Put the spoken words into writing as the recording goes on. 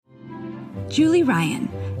Julie Ryan,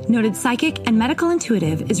 noted psychic and medical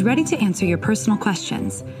intuitive, is ready to answer your personal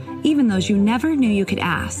questions, even those you never knew you could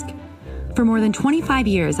ask. For more than 25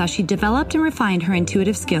 years, as she developed and refined her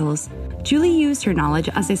intuitive skills, Julie used her knowledge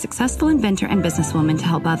as a successful inventor and businesswoman to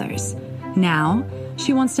help others. Now,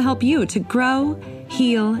 she wants to help you to grow,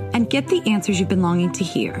 heal, and get the answers you've been longing to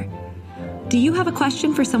hear. Do you have a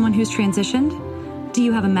question for someone who's transitioned? Do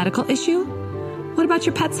you have a medical issue? What about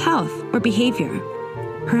your pet's health or behavior?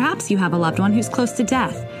 Perhaps you have a loved one who's close to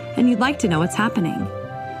death and you'd like to know what's happening.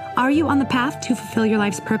 Are you on the path to fulfill your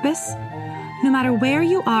life's purpose? No matter where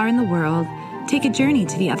you are in the world, take a journey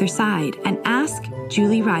to the other side and ask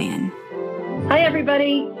Julie Ryan. Hi,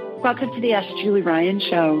 everybody. Welcome to the Ask Julie Ryan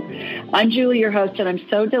Show. I'm Julie, your host, and I'm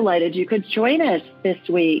so delighted you could join us this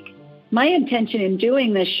week. My intention in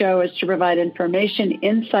doing this show is to provide information,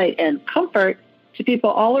 insight, and comfort to people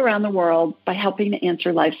all around the world by helping to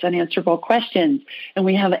answer life's unanswerable questions. And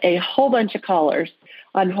we have a whole bunch of callers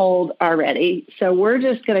on hold already. So we're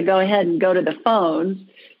just going to go ahead and go to the phones.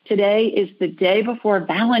 Today is the day before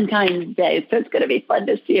Valentine's Day, so it's going to be fun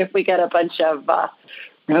to see if we get a bunch of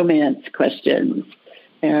romance questions.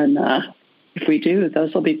 And if we do,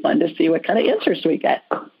 those will be fun to see what kind of answers we get.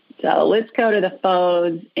 So let's go to the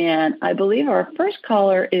phones. And I believe our first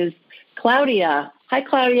caller is Claudia. Hi,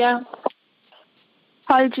 Claudia.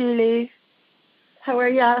 Hi, Julie. How are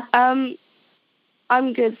you?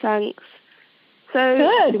 I'm good, thanks. So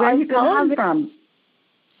good. Where are you calling from?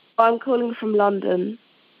 I'm calling from London.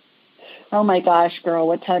 Oh, my gosh, girl.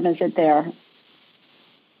 What time is it there?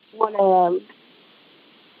 1 a.m.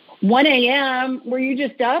 1 a.m.? Were you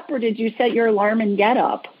just up, or did you set your alarm and get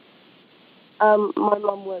up? My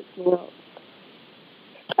mom wakes me up.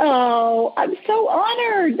 Oh, I'm so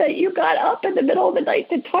honored that you got up in the middle of the night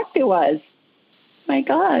to talk to us. My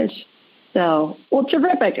gosh. So, well,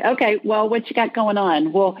 terrific. Okay, well, what you got going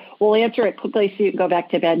on? We'll answer it quickly so you can go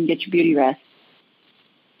back to bed and get your beauty rest.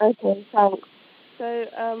 Okay, thanks.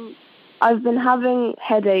 So, I've been having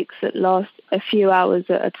headaches that last a few hours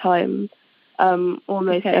at a time,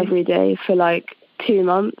 almost every day for like 2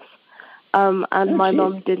 months. And my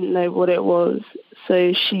mom didn't know what it was,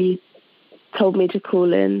 so she told me to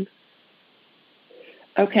call in.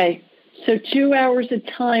 Okay. So 2 hours a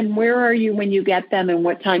time, where are you when you get them, and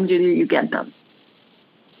what time do you get them?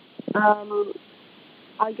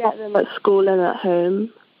 I get them at school and at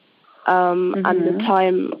home, and the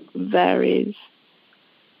time varies.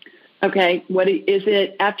 Okay. What is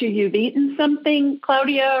it after you've eaten something,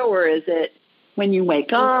 Claudia, or is it when you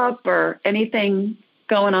wake up, or anything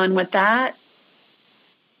going on with that?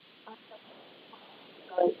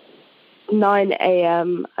 9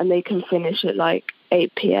 a.m. and they can finish at like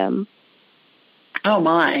 8 p.m. Oh,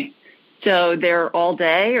 my. So they're all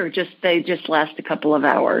day, or they just last a couple of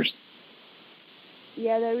hours?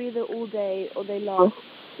 Yeah, they're either all day or they last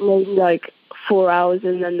maybe like 4 hours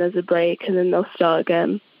and then there's a break and then they'll start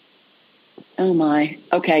again. Oh, my.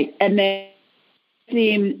 Okay. And there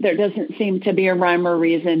doesn't seem to be a rhyme or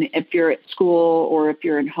reason if you're at school or if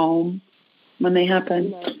you're at home when they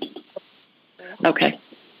happen? No. Okay.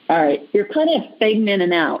 All right. You're kind of fading in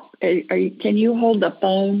and out. Can you hold the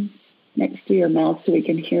phone next to your mouth so we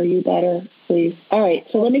can hear you better, please? All right.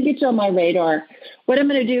 So let me get you on my radar. What I'm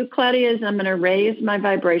going to do, Claudia, is I'm going to raise my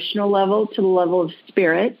vibrational level to the level of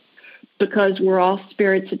spirit, because we're all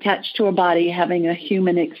spirits attached to a body having a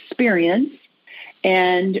human experience.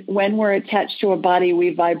 And when we're attached to a body,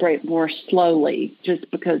 we vibrate more slowly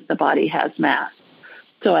just because the body has mass.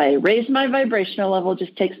 So I raise my vibrational level,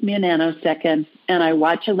 just takes me a nanosecond, and I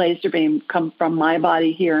watch a laser beam come from my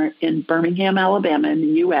body here in Birmingham, Alabama, in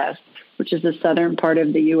the U.S., which is the southern part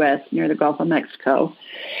of the U.S. near the Gulf of Mexico.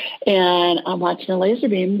 And I'm watching a laser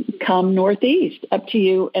beam come northeast up to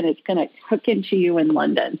you, and it's going to hook into you in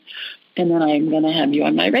London. And then I'm going to have you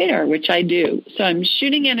on my radar, which I do. So I'm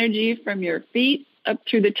shooting energy from your feet up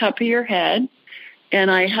through the top of your head,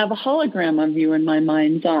 and I have a hologram of you in my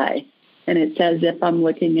mind's eye. And it's as if I'm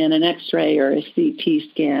looking at an X-ray or a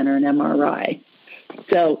CT scan or an MRI.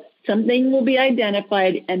 So something will be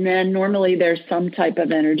identified, and then normally there's some type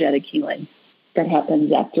of energetic healing that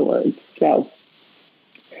happens afterwards. So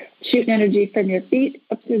shooting energy from your feet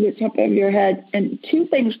up through the top of your head, and two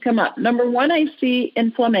things come up. Number one, I see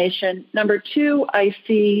inflammation. Number two, I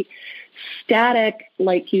see static,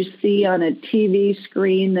 like you see on a TV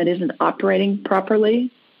screen that isn't operating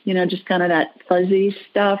properly, just kind of that fuzzy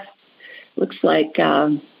stuff. Looks like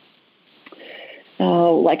a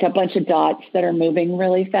bunch of dots that are moving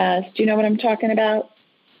really fast. Do you know what I'm talking about?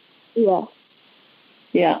 Yeah.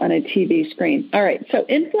 Yeah, on a TV screen. All right. So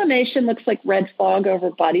inflammation looks like red fog over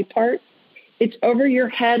body parts. It's over your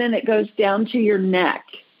head and it goes down to your neck,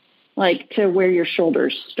 like to where your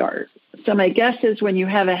shoulders start. So my guess is when you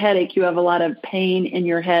have a headache, you have a lot of pain in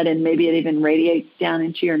your head and maybe it even radiates down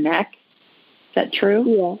into your neck. Is that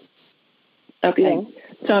true? Yeah. Okay.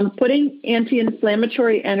 Yeah. So I'm putting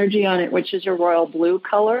anti-inflammatory energy on it, which is a royal blue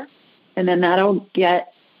color. And then I'll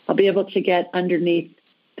be able to get underneath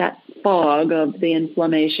that fog of the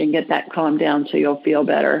inflammation, get that calmed down so you'll feel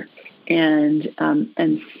better and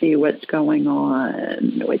see what's going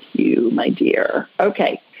on with you, my dear.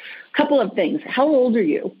 Okay. Couple of things. How old are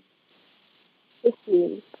you?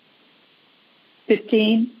 15.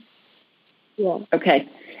 15? Yeah. Okay.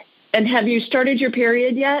 And have you started your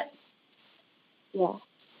period yet? Yeah.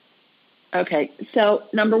 Okay. So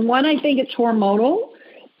number one, I think it's hormonal.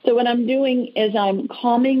 So what I'm doing is I'm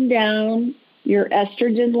calming down your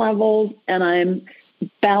estrogen levels and I'm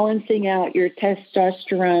balancing out your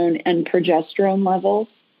testosterone and progesterone levels.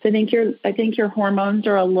 So I think your hormones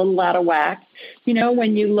are a little out of whack. You know,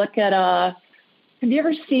 when you look at have you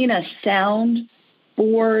ever seen a sound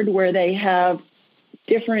board where they have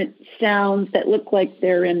different sounds that look like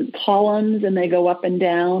they're in columns and they go up and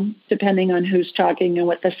down depending on who's talking and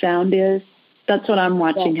what the sound is? That's what I'm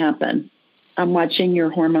watching happen. I'm watching your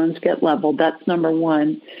hormones get leveled. That's number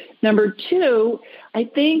one. Number two, I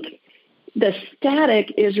think the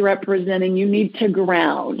static is representing you need to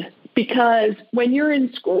ground. Because when you're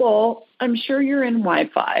in school, I'm sure you're in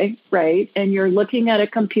Wi-Fi, right? And you're looking at a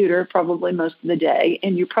computer probably most of the day,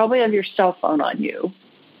 and you probably have your cell phone on you,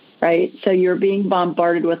 right? So you're being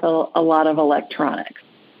bombarded with a lot of electronics,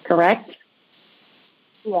 correct?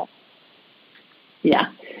 Yeah.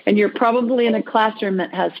 Yeah. And you're probably in a classroom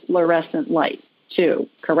that has fluorescent light, too,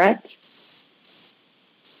 correct?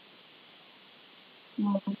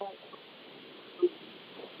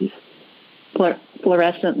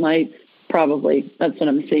 Fluorescent lights, probably. That's what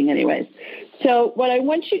I'm seeing anyways. So what I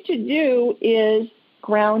want you to do is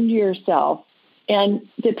ground yourself. And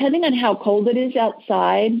depending on how cold it is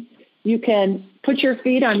outside, you can put your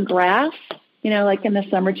feet on grass, like in the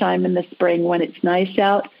summertime, in the spring when it's nice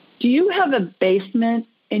out. Do you have a basement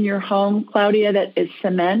in your home, Claudia, that is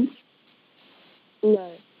cement?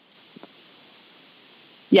 No.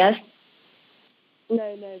 Yes?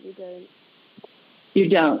 No, we don't. You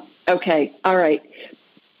don't? Okay. All right.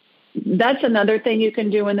 That's another thing you can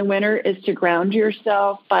do in the winter is to ground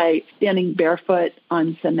yourself by standing barefoot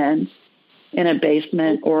on cement in a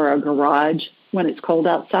basement or a garage when it's cold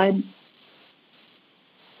outside.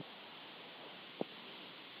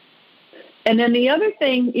 And then the other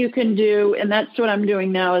thing you can do, and that's what I'm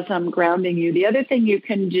doing now is I'm grounding you. The other thing you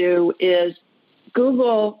can do is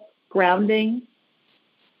Google grounding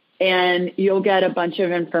and you'll get a bunch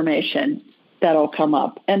of information that'll come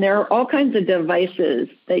up. And there are all kinds of devices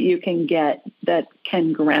that you can get that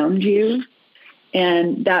can ground you.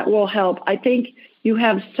 And that will help. I think you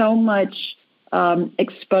have so much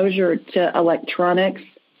exposure to electronics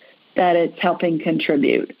that it's helping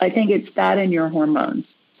contribute. I think it's that and your hormones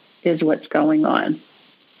is what's going on.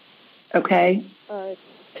 Okay?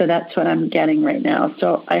 So that's what I'm getting right now.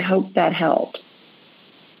 So I hope that helps.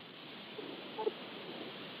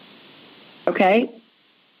 Okay?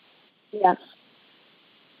 Yes.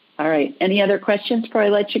 All right. Any other questions before I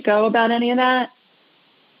let you go about any of that?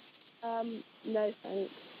 No,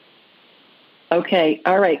 thanks. Okay.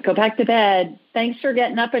 All right. Go back to bed. Thanks for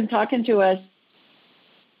getting up and talking to us.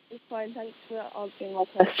 It's fine. Thanks for answering my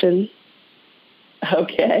question.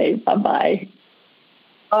 Okay. Bye-bye.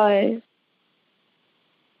 Bye.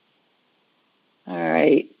 All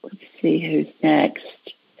right. Let's see who's next.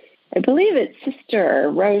 I believe it's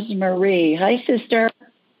Sister Rosemarie. Hi, Sister.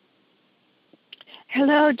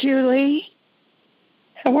 Hello, Julie.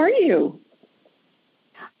 How are you?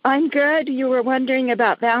 I'm good. You were wondering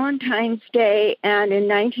about Valentine's Day, and in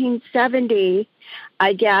 1970,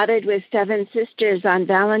 I gathered with 7 sisters on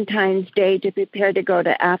Valentine's Day to prepare to go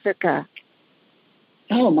to Africa.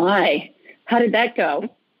 Oh, my. How did that go?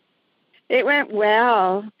 It went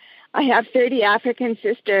well. I have 30 African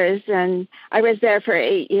sisters, and I was there for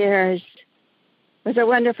 8 years. It was a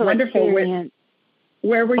wonderful experience.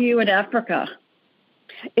 Where were you in Africa?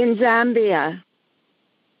 In Zambia.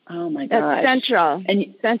 Oh, my gosh.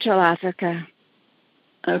 Central Africa.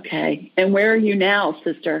 Okay. And where are you now,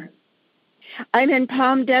 sister? I'm in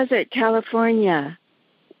Palm Desert, California.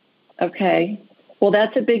 Okay. Well,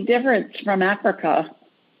 that's a big difference from Africa.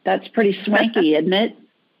 That's pretty swanky, isn't it?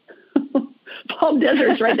 Palm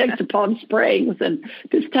Desert's right next to Palm Springs. And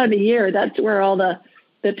this time of year, that's where all the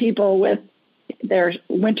people with their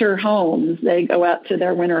winter homes, they go out to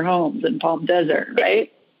their winter homes in Palm Desert,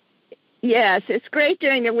 right? Yes, it's great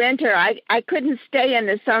during the winter. I couldn't stay in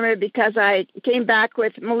the summer because I came back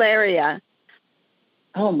with malaria.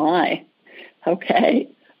 Oh, my. Okay.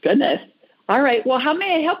 Goodness. All right. Well, how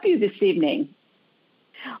may I help you this evening?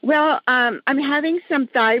 Well, I'm having some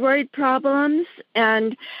thyroid problems,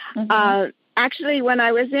 and actually, when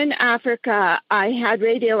I was in Africa, I had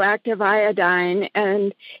radioactive iodine,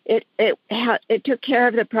 and it took care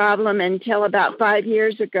of the problem until about 5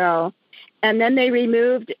 years ago, and then they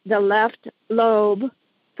removed the left lobe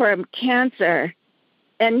for cancer,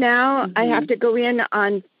 and now I have to go in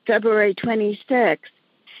on February 26th,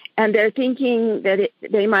 and they're thinking that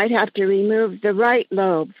they might have to remove the right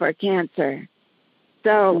lobe for cancer.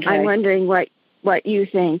 So I'm wondering what you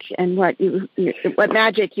think and what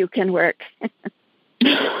magic you can work.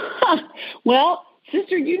 Well,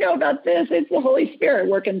 sister, you know about this. It's the Holy Spirit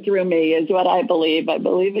working through me is what I believe. I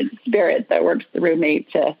believe it's Spirit that works through me.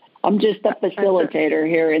 I'm just a facilitator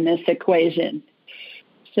here in this equation.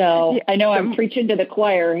 So I know I'm preaching to the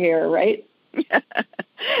choir here, right?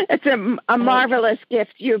 It's a marvelous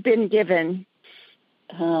gift you've been given.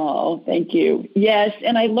 Oh, thank you. Yes,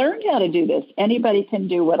 and I learned how to do this. Anybody can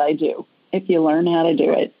do what I do if you learn how to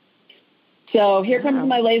do it. So here comes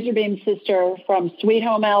my laser beam sister from Sweet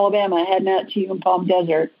Home, Alabama, heading out to you in Palm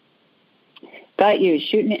Desert. Got you,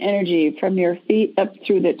 shooting energy from your feet up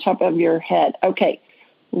through the top of your head. Okay,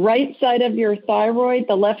 right side of your thyroid,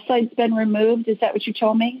 the left side's been removed. Is that what you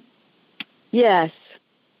told me? Yes.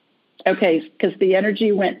 Okay, because the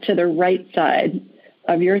energy went to the right side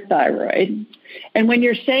of your thyroid. And when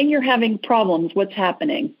you're saying you're having problems, what's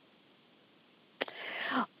happening?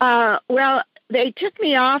 Well, they took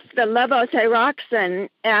me off the levothyroxine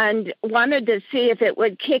and wanted to see if it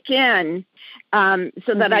would kick in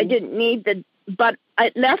so that I didn't need but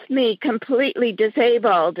it left me completely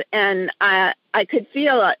disabled, and I could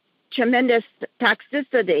feel a tremendous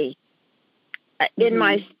toxicity in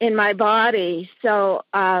my body. So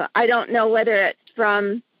I don't know whether it's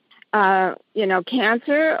from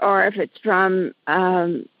cancer, or if it's from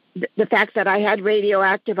the fact that I had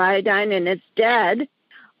radioactive iodine and it's dead,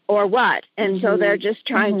 or what. And so they're just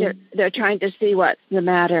trying to see what's the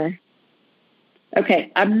matter.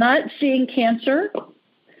 Okay, I'm not seeing cancer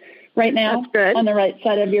right now on the right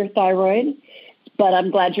side of your thyroid, but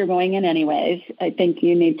I'm glad you're going in anyways. I think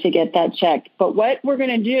you need to get that checked. But what we're going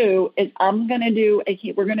to do is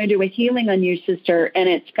we're going to do a healing on you, sister, and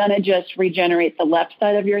it's going to just regenerate the left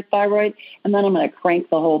side of your thyroid, and then I'm going to crank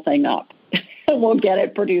the whole thing up. And we'll get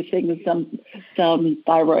it producing some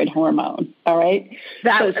thyroid hormone. All right?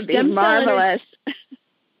 That would be marvelous.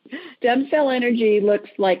 Stem cell energy looks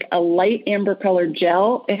like a light amber colored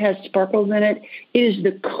gel. It has sparkles in it. It is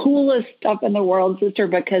the coolest stuff in the world, sister,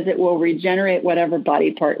 because it will regenerate whatever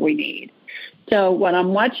body part we need. So what I'm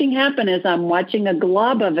watching happen is I'm watching a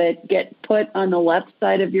glob of it get put on the left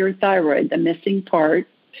side of your thyroid, the missing part.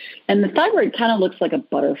 And the thyroid kind of looks like a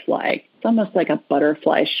butterfly. It's almost like a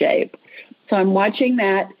butterfly shape. So I'm watching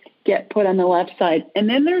that get put on the left side. And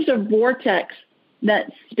then there's a vortex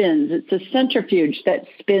that spins. It's a centrifuge that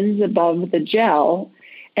spins above the gel,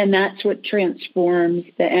 and that's what transforms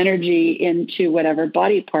the energy into whatever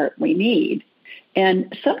body part we need.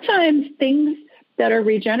 And sometimes things that are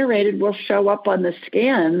regenerated will show up on the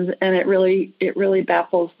scans, and it really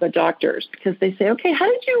baffles the doctors because they say, okay, how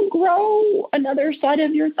did you grow another side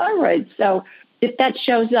of your thyroid? So if that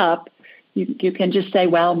shows up, you can just say,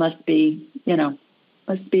 well, must be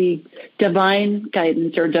divine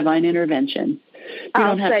guidance or divine intervention.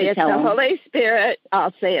 I'll say it's the Holy Spirit.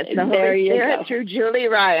 I'll say it's the Holy Spirit through Julie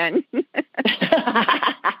Ryan. You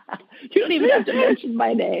don't even have to mention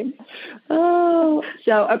my name. Oh,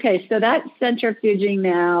 so that's centrifuging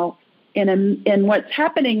now. And what's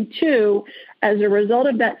happening too, as a result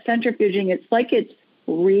of that centrifuging, it's like it's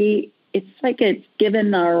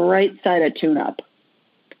given the right side a tune-up.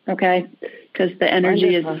 Okay, because the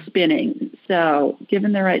energy is spinning. So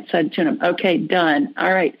given the right side tune-up. Okay, done.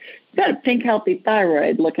 All right. You've got a pink, healthy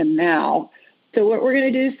thyroid looking now. So what we're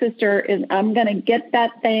going to do, sister, is I'm going to get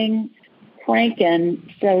that thing cranking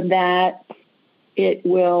so that it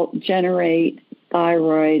will generate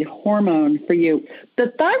thyroid hormone for you.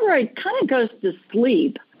 The thyroid kind of goes to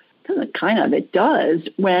sleep. It does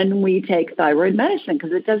when we take thyroid medicine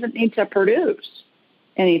because it doesn't need to produce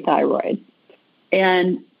any thyroid.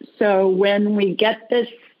 And so when we get this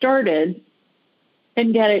started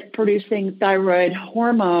and get it producing thyroid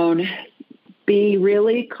hormone, be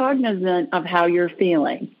really cognizant of how you're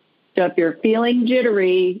feeling. So if you're feeling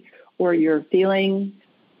jittery or you're feeling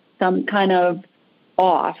some kind of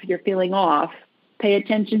feeling off, pay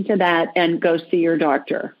attention to that and go see your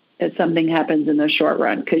doctor if something happens in the short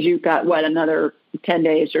run, because you've got, another 10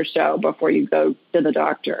 days or so before you go to the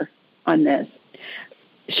doctor on this.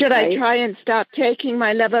 Should I try and stop taking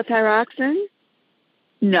my levothyroxine?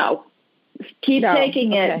 No. Keep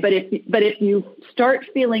taking it, but if you start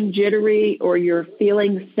feeling jittery or you're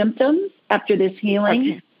feeling symptoms after this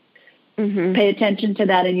healing, pay attention to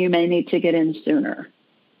that, and you may need to get in sooner.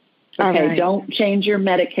 Okay, right. Don't change your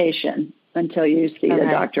medication until you see the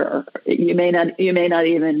doctor. You may not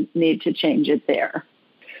even need to change it there.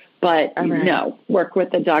 But no, work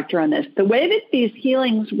with the doctor on this. The way that these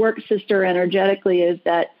healings work, sister, energetically is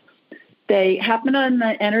that they happen on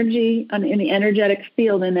the energy, in the energetic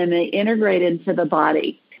field, and then they integrate into the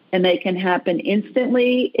body. And they can happen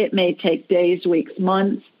instantly. It may take days, weeks,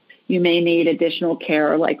 months. You may need additional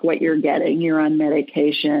care like what you're getting. You're on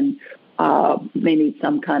medication. May need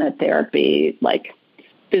some kind of therapy, like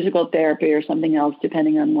physical therapy or something else,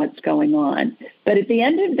 depending on what's going on. But at the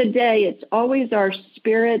end of the day, it's always our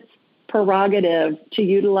spirit's prerogative to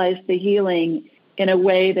utilize the healing in a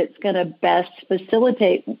way that's going to best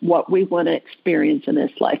facilitate what we want to experience in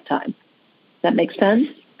this lifetime. Does that make sense?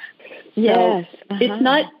 Yes. So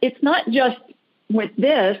it's not just with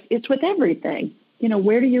this, it's with everything. You know,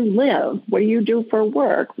 where do you live? What do you do for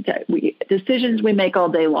work? Decisions we make all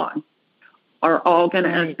day long are all going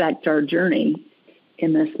to affect our journey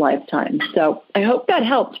in this lifetime. So I hope that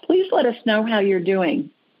helps. Please let us know how you're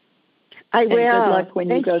doing. I will. And good luck when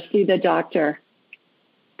you go see the doctor.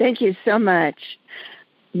 Thank you so much.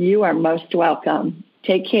 You are most welcome.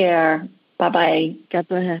 Take care. Bye-bye. God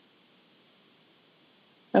bless.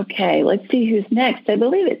 Okay, let's see who's next. I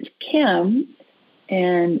believe it's Kim,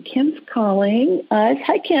 and Kim's calling us.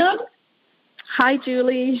 Hi, Kim. Hi,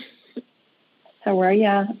 Julie. How are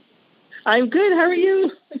you? I'm good. How are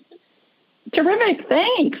you? Terrific.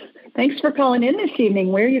 Thanks. Thanks for calling in this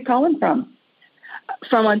evening. Where are you calling from?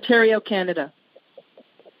 From Ontario, Canada.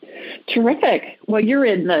 Terrific. Well, you're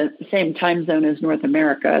in the same time zone as North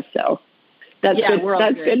America, so that's good.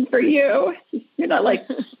 That's good for you. You're not like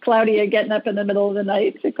Claudia getting up in the middle of the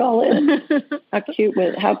night to call in. How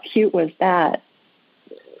cute was that?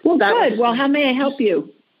 Well, good. Well, how may I help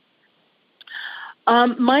you?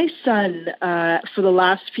 My son, for the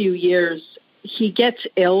last few years, he gets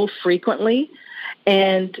ill frequently,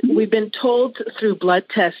 and we've been told through blood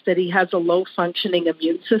tests that he has a low-functioning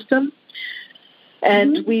immune system.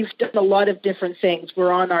 And we've done a lot of different things.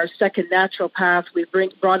 We're on our second naturopath. We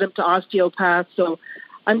brought him to osteopath. So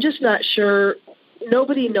I'm just not sure.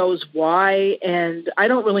 Nobody knows why, and I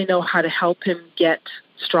don't really know how to help him get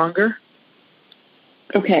stronger.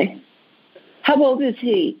 Okay. How old is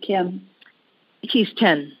he, Kim? He's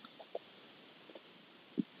 10.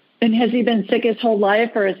 And has he been sick his whole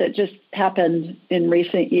life, or has it just happened in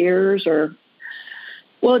recent years? Or,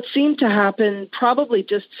 well, it seemed to happen probably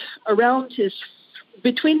just around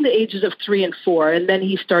between the ages of 3 and 4, and then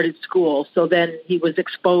he started school. So then he was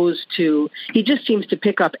exposed to. He just seems to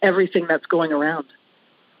pick up everything that's going around.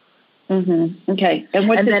 Okay. And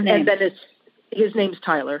what's his name? And then his name's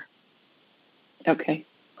Tyler. Okay.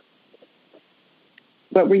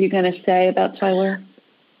 What were you going to say about Tyler?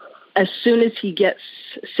 As soon as he gets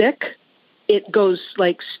sick, it goes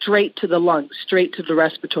like straight to the lungs, straight to the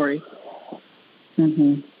respiratory.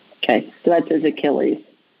 Okay. So that's his Achilles.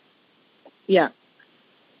 Yeah.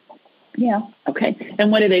 Yeah. Okay.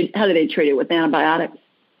 And how do they treat it, with antibiotics?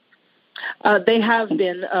 They have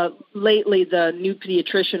been. Lately, the new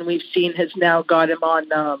pediatrician we've seen has now got him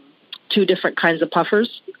on 2 different kinds of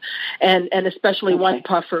puffers, and especially one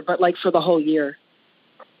puffer, but like for the whole year.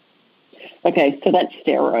 Okay, so that's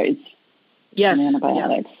steroids. Yes. And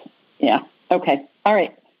antibiotics. Yeah. Okay. All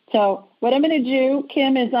right. So what I'm going to do,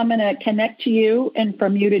 Kim, is I'm going to connect to you and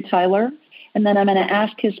from you to Tyler, and then I'm going to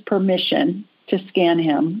ask his permission to scan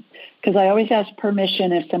him, because I always ask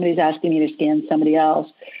permission if somebody's asking me to scan somebody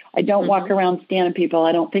else. I don't walk around scanning people.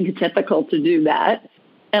 I don't think it's ethical to do that.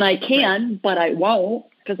 And I can, but I won't,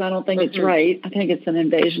 because I don't think it's right. I think it's an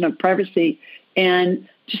invasion of privacy. And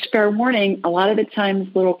just fair warning, a lot of the times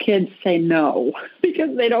little kids say no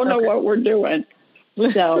because they don't know what we're doing.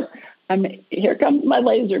 So here comes my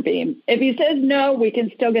laser beam. If he says no, we can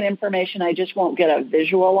still get information. I just won't get a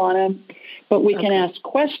visual on him. But we can ask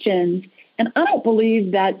questions. And I don't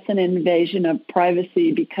believe that's an invasion of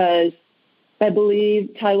privacy, because I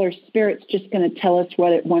believe Tyler's spirit's just going to tell us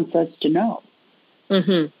what it wants us to know.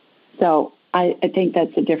 So I think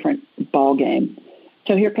that's a different ball game.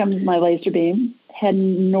 So here comes my laser beam,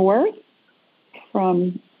 heading north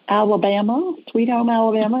from Alabama. Sweet home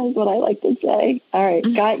Alabama is what I like to say. All right,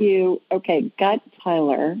 got you. Okay, got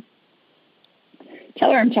Tyler.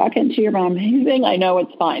 Tell her I'm talking to your mom. He's saying, I know,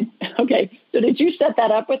 it's fine. Okay, so did you set that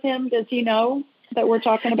up with him? Does he know that we're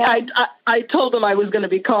talking about? I told him I was going to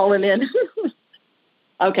be calling in.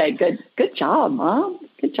 Okay, good. Good job, Mom.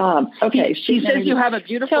 Good job. Okay. She says you have a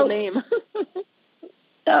beautiful name.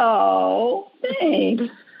 Oh, thanks.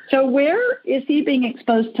 So where is he being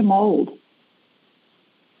exposed to mold?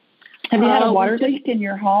 Have you had a water leak in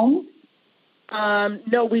your home?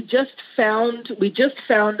 No, we just found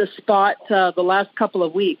a spot the last couple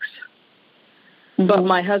of weeks. Mm-hmm. But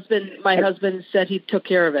my husband said he took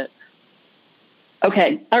care of it.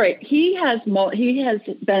 Okay. All right. He has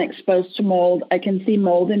been exposed to mold. I can see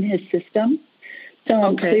mold in his system. So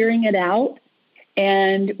I'm clearing it out.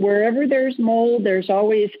 And wherever there's mold, there's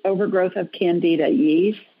always overgrowth of Candida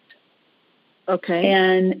yeast. Okay.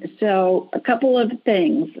 And so a couple of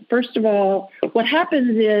things. First of all, what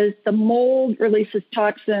happens is the mold releases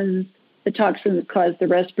toxins. The toxins cause the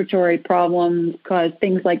respiratory problems, cause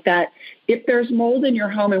things like that. If there's mold in your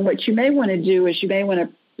home, and what you may want to do is you may want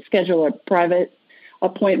to schedule a private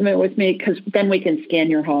appointment with me, because then we can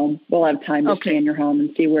scan your home. We'll have time to scan your home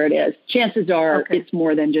and see where it is. Chances are it's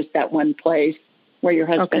more than just that one place where your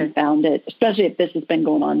husband found it, especially if this has been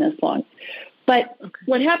going on this long. But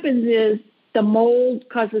what happens is the mold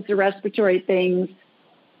causes the respiratory things.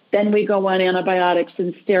 Then we go on antibiotics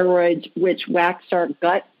and steroids, which wax our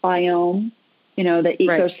gut biome, the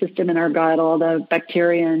ecosystem in our gut, all the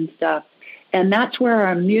bacteria and stuff. And that's where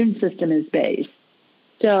our immune system is based.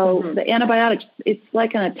 So the antibiotics, it's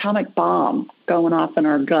like an atomic bomb going off in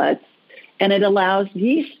our guts, and it allows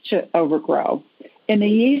yeast to overgrow. And the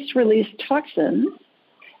yeast release toxins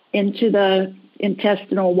into the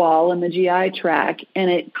intestinal wall and the GI tract,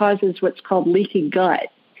 and it causes what's called leaky gut.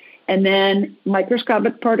 And then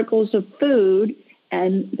microscopic particles of food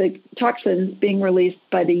and the toxins being released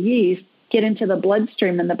by the yeast get into the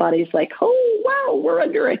bloodstream, and the body's like, oh, wow, we're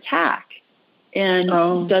under attack, and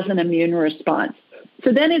does an immune response.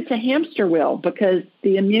 So then it's a hamster wheel, because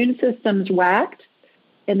the immune system's whacked,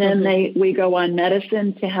 and then we go on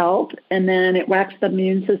medicine to help, and then it whacks the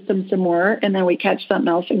immune system some more, and then we catch something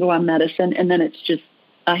else and go on medicine, and then it's just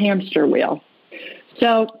a hamster wheel.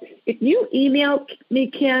 So if you email me,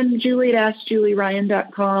 Ken, Julie at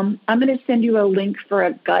AskJulieRyan.com, I'm going to send you a link for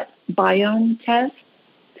a gut biome test.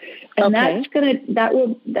 And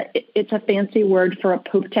it's a fancy word for a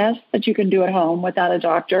poop test that you can do at home without a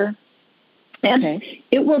doctor. And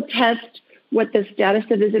it will test what the status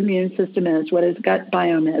of his immune system is, what his gut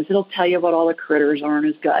biome is. It'll tell you what all the critters are in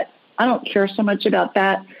his gut. I don't care so much about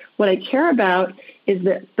that. What I care about is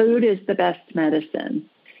that food is the best medicine.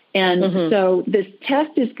 And so this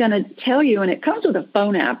test is going to tell you, and it comes with a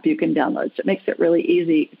phone app you can download, so it makes it really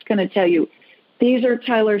easy. It's going to tell you, these are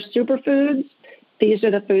Tyler's superfoods. These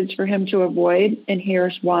are the foods for him to avoid, and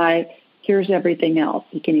here's why. Here's everything else.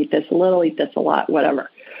 You can eat this a little, eat this a lot, whatever.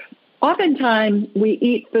 Oftentimes, we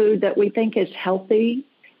eat food that we think is healthy,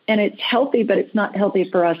 and it's healthy, but it's not healthy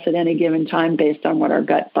for us at any given time based on what our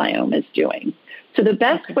gut biome is doing. So the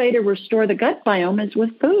best way to restore the gut biome is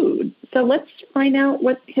with food. So let's find out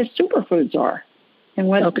what his superfoods are and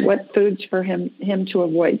what foods for him to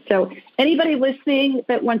avoid. So anybody listening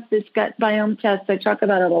that wants this gut biome test, I talk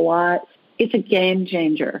about it a lot. It's a game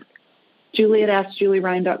changer. Julie at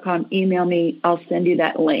AskJulieRyan.com. Email me. I'll send you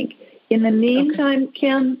that link. In the meantime,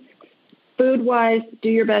 Kim, food-wise, do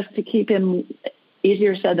your best to keep him,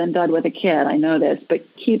 easier said than done with a kid, I know this, but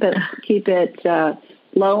keep it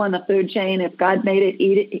low on the food chain. If God made it,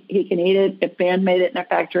 eat it. He can eat it. If man made it in a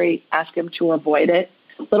factory, ask him to avoid it.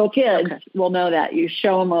 Little kids will know that. You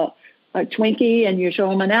show them a Twinkie and you show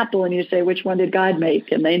them an apple and you say, which one did God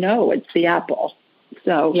make? And they know it's the apple.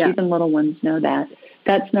 So even little ones know that.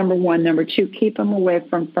 That's number one. Number two, keep them away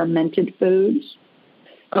from fermented foods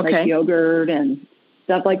like yogurt and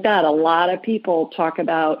stuff like that. A lot of people talk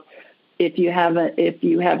about if you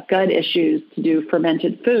have gut issues to do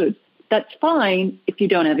fermented foods. That's fine if you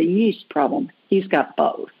don't have a yeast problem. He's got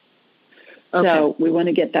both. So we want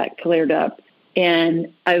to get that cleared up.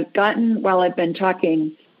 And while I've been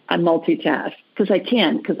talking, I multitask because I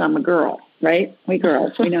can, because I'm a girl, right? We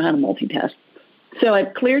girls, we know how to multitask. So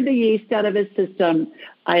I've cleared the yeast out of his system.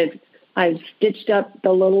 I've stitched up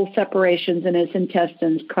the little separations in his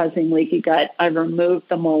intestines causing leaky gut. I've removed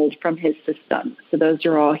the mold from his system. So those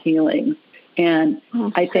are all healing. And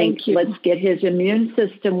I think let's get his immune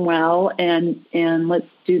system well, and let's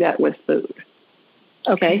do that with food.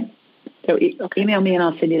 Okay? So email me and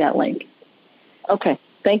I'll send you that link. Okay.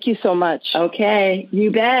 Thank you so much. Okay.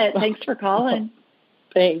 You bet. Thanks for calling.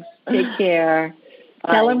 Thanks. Take care.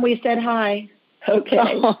 Bye. Tell him we said hi.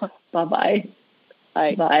 Okay. Bye-bye.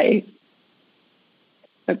 Bye. Bye.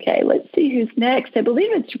 Okay, let's see who's next. I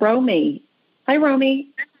believe it's Romy. Hi, Romy.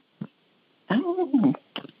 Oh.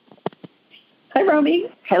 Hi, Romy.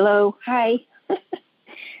 Hello. Hi.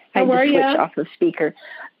 How are you? Switch off the speaker.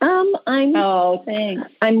 Thanks.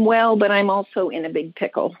 I'm well, but I'm also in a big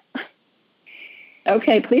pickle.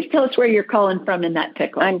 Okay, please tell us where you're calling from in that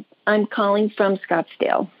pickle. I'm calling from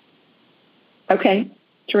Scottsdale. Okay,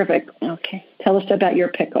 terrific. Okay. Tell us about your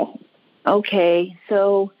pickle. Okay,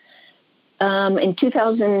 so in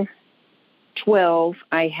 2012,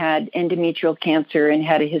 I had endometrial cancer and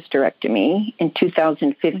had a hysterectomy. In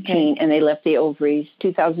 2015, and they left the ovaries.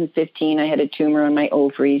 2015, I had a tumor on my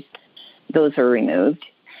ovaries. Those are removed.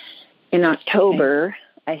 In October,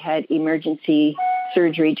 I had emergency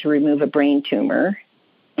surgery to remove a brain tumor,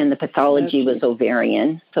 and the pathology was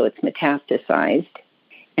ovarian, so it's metastasized.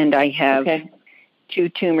 And I have 2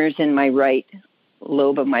 tumors in my right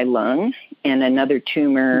lobe of my lung and another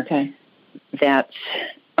tumor that's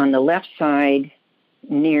on the left side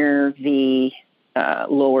near the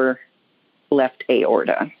lower left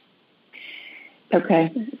aorta.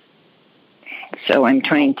 Okay. So I'm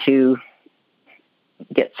trying to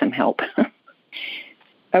get some help.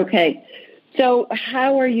 Okay. So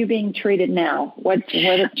how are you being treated now?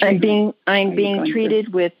 I'm being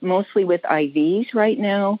treated mostly with IVs right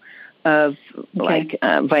now of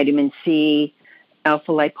vitamin C,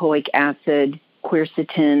 alpha lipoic acid,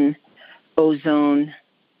 quercetin, ozone,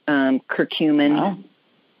 curcumin,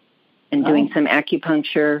 and doing some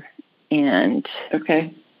acupuncture and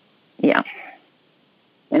yeah.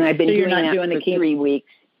 And I've been doing that for 3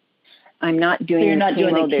 weeks. I'm not doing. So you're not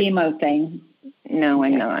doing the chemo thing. No,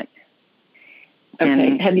 I'm not. Okay.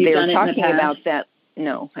 And have you they done were it talking in the past? about that.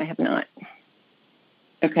 No, I have not.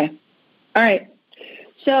 Okay. All right.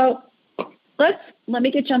 So let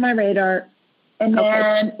me get you on my radar, and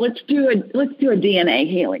then let's do a DNA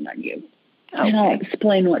healing on you. Okay. And I'll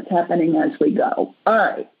explain what's happening as we go. All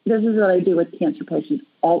right. This is what I do with cancer patients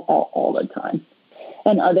all the time,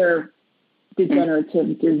 and other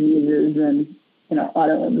degenerative diseases and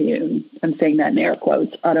autoimmune. I'm saying that in air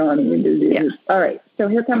quotes. Autoimmune diseases. Yeah. All right. So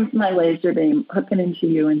here comes my laser beam hooking into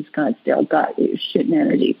you in Scottsdale. Got you. Shooting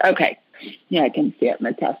energy. Okay. Yeah, I can see it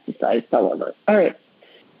metastasized all over. All right.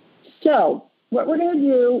 So what we're going to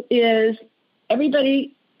do is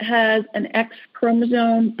everybody has an X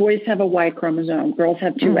chromosome. Boys have a Y chromosome. Girls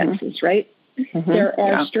have 2 X's, right? Mm-hmm. There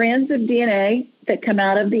are strands of DNA that come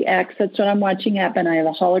out of the X. That's what I'm watching happen. I have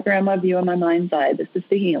a hologram of you in my mind's eye. This is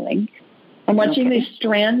the healing. I'm watching these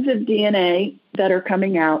strands of DNA that are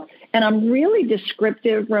coming out, and I'm really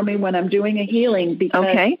descriptive, Romy, when I'm doing a healing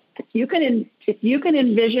because if you can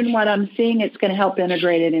envision what I'm seeing, it's going to help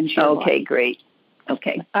integrate it into your body. Great.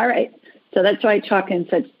 Okay. All right. So that's why I talk in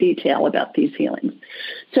such detail about these healings.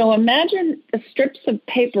 So imagine the strips of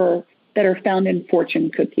paper that are found in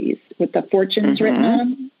fortune cookies with the fortunes written on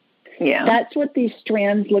them. Yeah. That's what these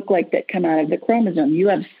strands look like that come out of the chromosome. You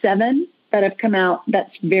have 7 that have come out.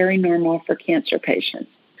 That's very normal for cancer patients.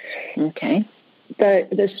 Okay.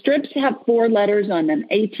 The strips have 4 letters on them,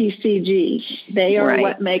 A, T, C, G. They are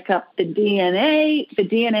what make up the DNA. The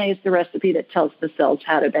DNA is the recipe that tells the cells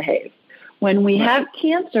how to behave. When we have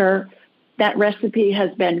cancer, that recipe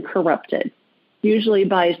has been corrupted, usually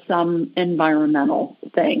by some environmental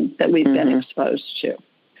thing that we've been exposed to.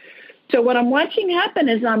 So what I'm watching happen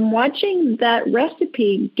is I'm watching that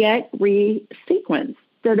recipe get resequenced.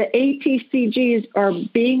 So the ATCGs are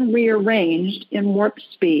being rearranged in warp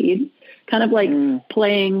speed, kind of like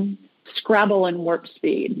playing Scrabble in warp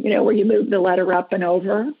speed, where you move the letter up and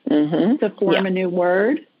over to form a new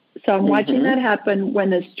word. So I'm watching that happen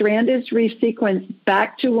when the strand is resequenced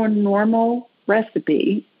back to a normal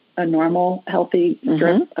recipe, a normal healthy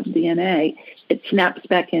strip of DNA. It snaps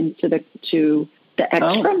back into the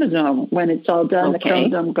X chromosome. When it's all done, the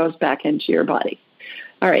chromosome goes back into your body.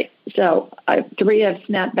 All right, so 3 have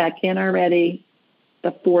snapped back in already.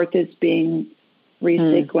 The 4th is being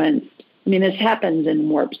resequenced. I mean, this happens in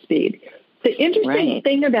warp speed. The interesting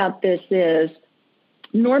thing about this is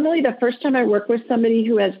normally the first time I work with somebody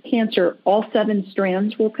who has cancer, all 7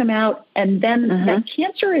 strands will come out, and then that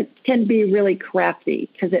cancer can be really crafty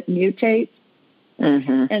because it mutates.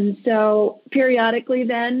 And so periodically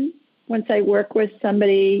then, once I work with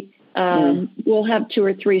somebody, we'll have 2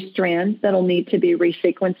 or 3 strands that'll need to be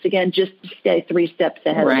resequenced again just to stay 3 steps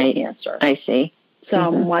ahead of the cancer. I see. So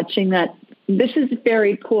I'm watching that. This is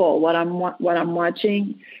very cool. What I'm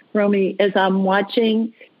watching, Romy, is I'm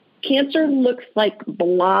watching cancer looks like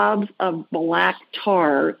blobs of black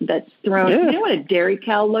tar that's thrown. You know what a dairy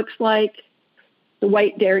cow looks like? The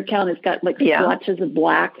white dairy cow that's got like splotches of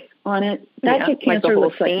black on it. That's what cancer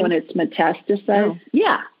looks like when it's metastasized.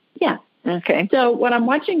 Yeah. Okay. So what I'm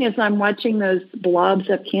watching is I'm watching those blobs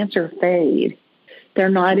of cancer fade. They're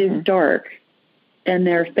not as dark, and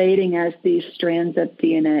they're fading as these strands of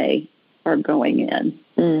DNA are going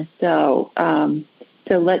in. So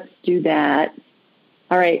let's do that.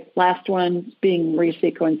 All right, last one being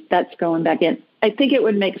resequenced. That's going back in. think it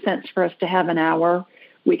would make sense for us to have an hour.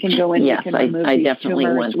 We can go in. Yes, we can remove I these definitely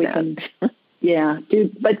tumors. want that. Yeah,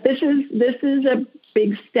 dude. But this is a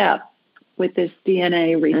big step with this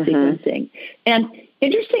DNA resequencing. And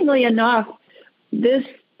interestingly enough, this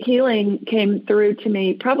healing came through to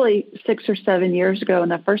me probably 6 or 7 years ago.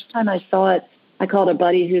 And the first time I saw it, I called a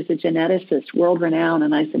buddy who's a geneticist, world renowned,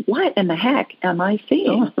 and I said, "What in the heck am I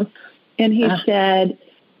seeing?" And he said,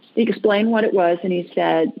 he explained what it was, and he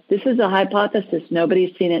said, "This is a hypothesis.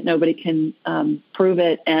 Nobody's seen it. Nobody can prove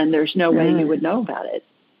it, and there's no way you would know about it."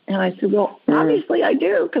 And I said, "Well, obviously I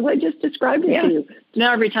do, because I just described it to you."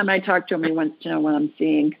 Now every time I talk to him, he wants to know what I'm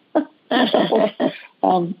seeing.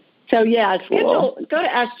 So yeah, go to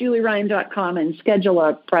AskJulieRyan.com and schedule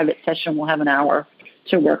a private session. We'll have an hour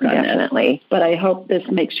to work on Definitely. it. But I hope this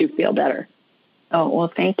makes you feel better. Oh,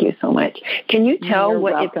 well, thank you so much. Can you tell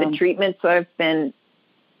You're if the treatments have been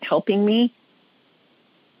helping me?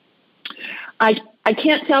 I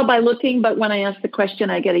can't tell by looking, but when I ask the question,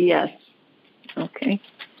 I get a yes. Okay.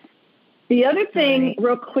 The other thing,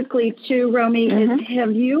 real quickly too, Romy, is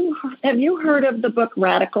have you heard of the book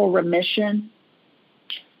Radical Remission?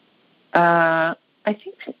 I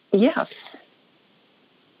think yes.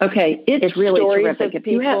 Okay, it's really terrific. If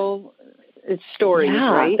people, it's stories,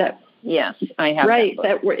 right? Yes, I have. Right,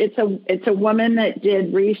 it's a woman that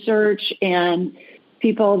did research and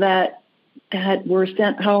people that were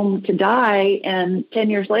sent home to die, and 10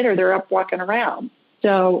 years later they're up walking around.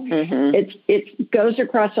 So it goes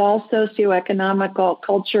across all socioeconomical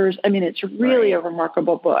cultures. I mean, it's really a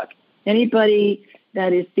remarkable book. Anybody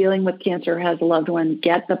that is dealing with cancer, has a loved one,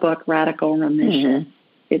 get the book Radical Remission.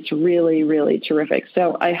 It's really, really terrific.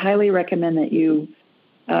 So I highly recommend that you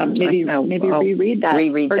maybe reread that.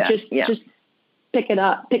 Just pick it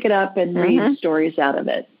up and read stories out of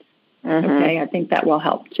it. Okay, I think that will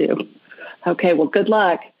help too. Okay, well, good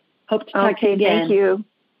luck. Hope to talk to you again. Thank you.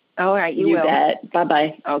 All right, you will. Bet.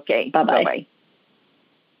 Bye-bye. Okay, bye-bye.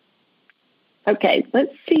 Okay,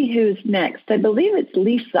 let's see who's next. I believe it's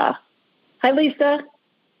Lisa. Hi, Lisa.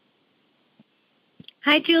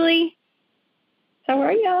 Hi, Julie. How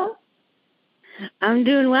are you? I'm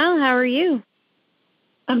doing well. How are you?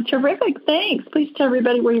 I'm terrific. Thanks. Please tell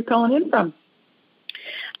everybody where you're calling in from.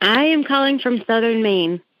 I am calling from southern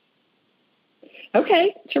Maine.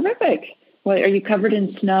 Okay, terrific. Well, are you covered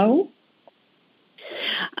in snow?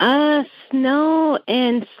 Snow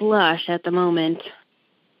and slush at the moment.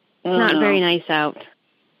 Not very nice out.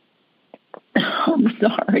 I'm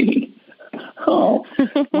sorry. Oh,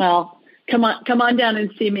 well, come on down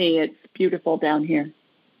and see me. It's beautiful down here.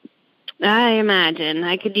 I imagine.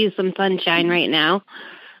 I could use some sunshine right now.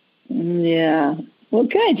 Yeah. Well,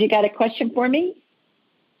 good. You got a question for me?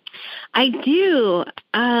 I do.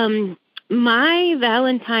 My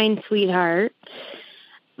Valentine sweetheart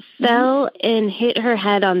fell and hit her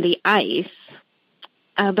head on the ice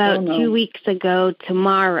about 2 weeks ago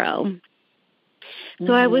tomorrow.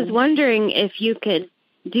 So I was wondering if you could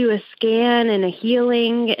do a scan and a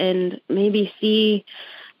healing and maybe see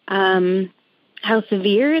how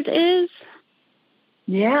severe it is.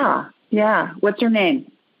 Yeah. What's her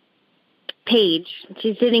name? Paige.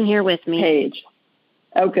 She's sitting here with me. Paige.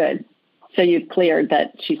 Oh, good. So you cleared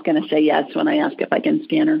that she's going to say yes when I ask if I can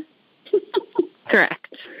scan her?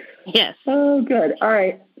 Correct. Yes. Oh, good. All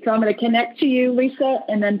right. So I'm going to connect to you, Lisa,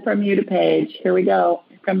 and then from you to Paige. Here we go.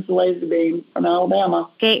 Here comes the laser beam from Alabama.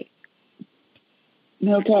 Okay.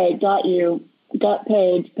 Okay, got you. Got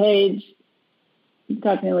Paige. Paige,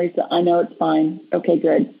 talk to me, Lisa. I know it's fine. Okay,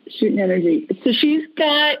 good. Shooting energy. So she's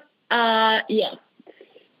got,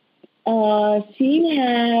 she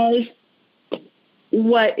has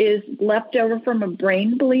what is left over from a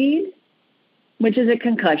brain bleed, which is a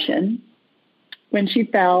concussion when she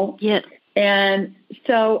fell. Yes. And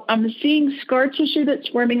so I'm seeing scar tissue that's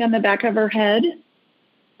forming on the back of her head.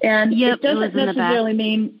 And it doesn't necessarily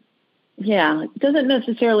mean, it doesn't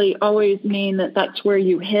necessarily always mean that that's where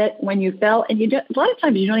you hit when you fell. And a lot of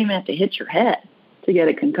times you don't even have to hit your head to get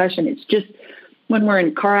a concussion. It's just when we're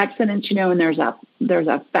in car accidents, and there's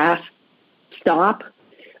a fast stop.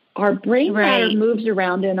 Our brain matter moves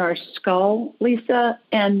around in our skull, Lisa,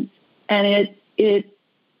 and the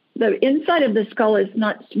inside of the skull is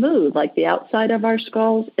not smooth like the outside of our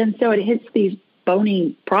skulls, and so it hits these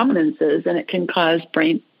bony prominences, and it can cause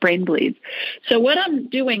brain bleeds. So what I'm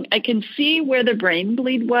doing, I can see where the brain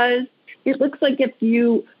bleed was. It looks like if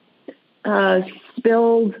you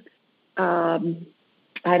spilled,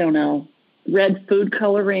 red food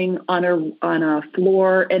coloring on a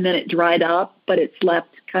floor, and then it dried up, but it's left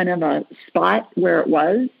kind of a spot where it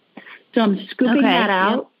was. So I'm scooping that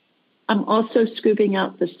out. Yep. I'm also scooping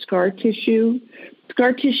out the scar tissue.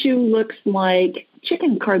 Scar tissue looks like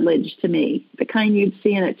chicken cartilage to me, the kind you'd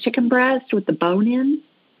see in a chicken breast with the bone in.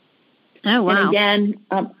 Oh, wow. And again,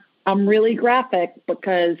 I'm really graphic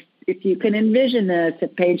because if you can envision this,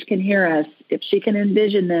 if Paige can hear us, if she can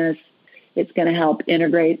envision this, it's going to help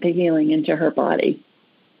integrate the healing into her body.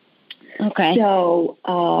 Okay. So,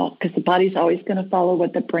 because the body's always going to follow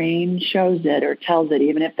what the brain shows it or tells it,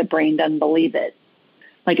 even if the brain doesn't believe it.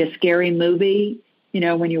 Like a scary movie,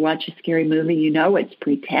 when you watch a scary movie, it's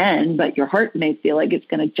pretend, but your heart may feel like it's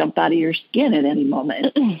going to jump out of your skin at any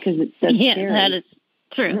moment because it's so scary. Yeah, that is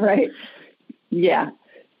true. Right? Yeah.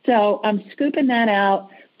 So I'm scooping that out.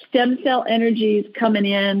 Stem cell energy is coming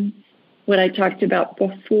in. What I talked about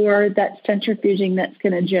before, that centrifuging that's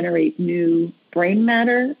going to generate new brain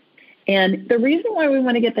matter. And the reason why we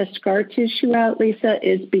want to get the scar tissue out, Lisa,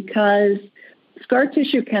 is because scar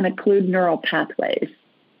tissue can occlude neural pathways.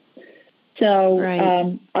 So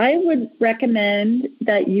right. I would recommend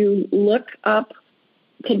that you look up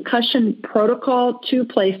concussion protocol 2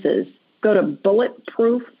 places. Go to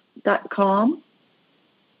bulletproof.com.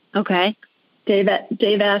 Okay.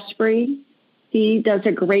 Dave Asprey, he does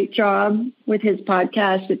a great job with his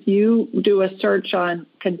podcast. If you do a search on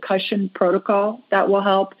concussion protocol, that will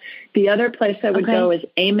help. The other place I would go is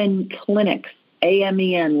Amen Clinics,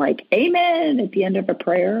 AMEN, like amen at the end of a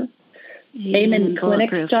prayer.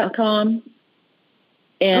 AmenClinics.com.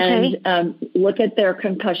 And look at their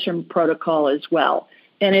concussion protocol as well.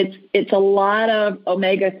 And it's a lot of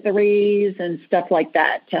omega-3s and stuff like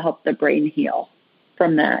that to help the brain heal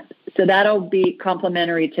from that. So that'll be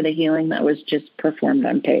complementary to the healing that was just performed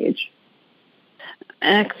on Paige.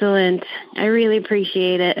 Excellent. I really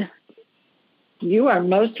appreciate it. You are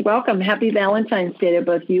most welcome. Happy Valentine's Day to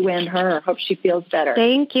both you and her. Hope she feels better.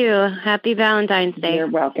 Thank you. Happy Valentine's Day. You're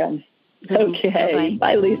welcome. Okay.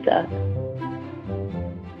 Bye, Lisa.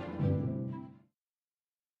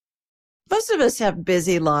 Most of us have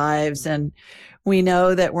busy lives, and we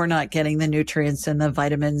know that we're not getting the nutrients and the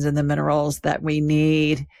vitamins and the minerals that we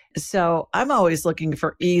need. So I'm always looking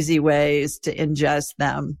for easy ways to ingest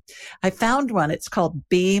them. I found one. It's called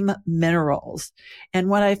Beam Minerals. And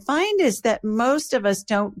what I find is that most of us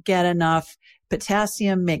don't get enough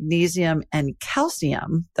potassium, magnesium, and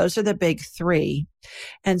calcium. Those are the big 3.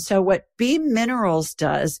 And so what Beam Minerals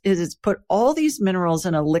does is it's put all these minerals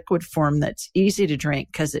in a liquid form that's easy to drink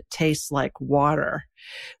because it tastes like water.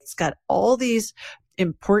 It's got all these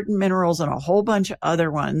important minerals and a whole bunch of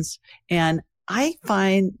other ones. And I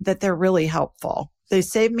find that they're really helpful. They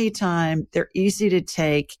save me time. They're easy to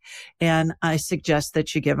take. And I suggest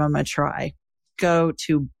that you give them a try. Go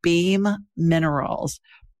to Beam Minerals,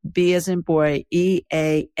 B as in boy,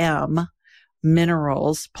 EAM,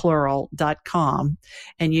 minerals, plural.com,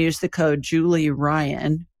 and use the code Julie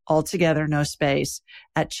Ryan, all together, no space,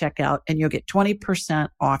 at checkout, and you'll get 20%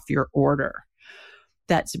 off your order.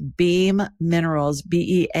 That's Beam Minerals,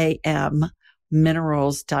 BEAM,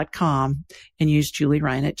 minerals.com, and use Julie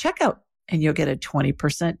Ryan at checkout, and you'll get a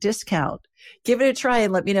 20% discount. Give it a try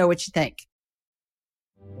and let me know what you think.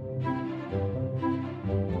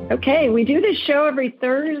 Okay, we do this show every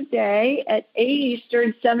Thursday at 8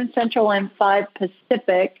 Eastern, 7 Central, and 5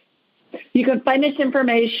 Pacific. You can find this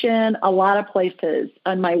information a lot of places.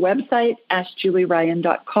 On my website,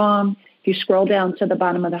 AskJulieRyan.com. If you scroll down to the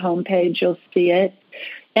bottom of the homepage, you'll see it.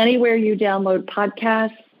 Anywhere you download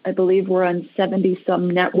podcasts, I believe we're on 70-some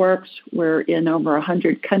networks. We're in over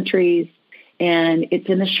 100 countries, and it's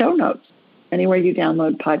in the show notes, anywhere you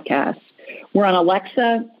download podcasts. We're on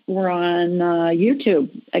Alexa. We're on YouTube,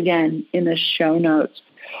 again, in the show notes.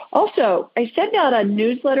 Also, I send out a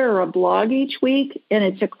newsletter or a blog each week, and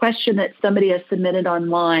it's a question that somebody has submitted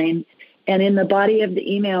online. And in the body of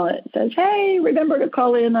the email, it says, hey, remember to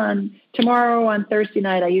call in on tomorrow on Thursday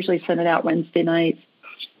night. I usually send it out Wednesday nights.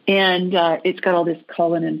 And it's got all this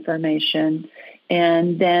call-in information.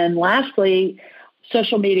 And then lastly,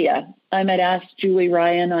 social media. I'm at Ask Julie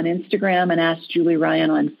Ryan on Instagram and Ask Julie Ryan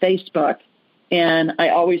on Facebook. And I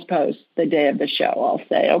always post the day of the show. I'll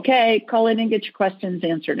say, okay, call in and get your questions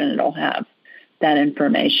answered, and it'll have that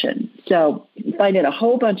information. So you can find it a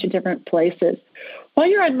whole bunch of different places. While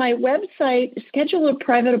you're on my website, schedule a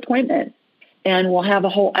private appointment, and we'll have a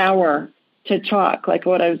whole hour to talk, like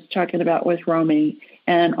what I was talking about with Romy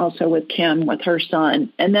and also with Kim, with her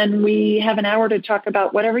son. And then we have an hour to talk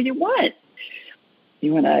about whatever you want.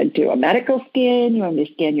 You want to do a medical scan, you want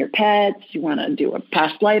to scan your pets, you want to do a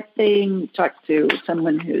past life thing, talk to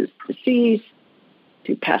someone who's deceased,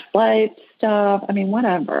 do past life stuff. I mean,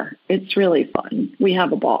 whatever. It's really fun. We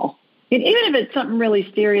have a ball. And even if it's something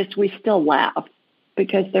really serious, we still laugh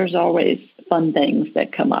because there's always fun things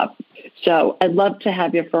that come up. So I'd love to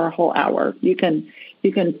have you for a whole hour. You can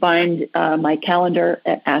You can find my calendar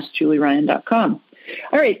at AskJulieRyan.com.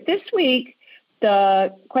 All right, this week,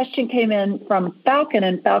 the question came in from Falcon,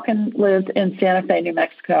 and Falcon lives in Santa Fe, New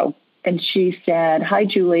Mexico. And she said, "Hi,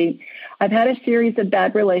 Julie. I've had a series of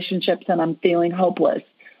bad relationships and I'm feeling hopeless.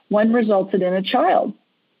 One resulted in a child.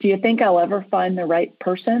 Do you think I'll ever find the right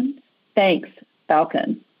person? Thanks,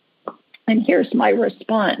 Falcon." And here's my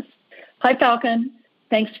response. Hi, Falcon.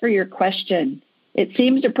 Thanks for your question. It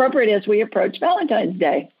seems appropriate as we approach Valentine's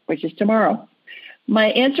Day, which is tomorrow. My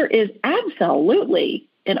answer is absolutely,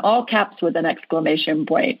 in all caps with an exclamation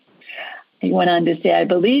point. He went on to say, "I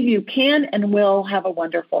believe you can and will have a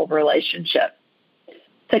wonderful relationship."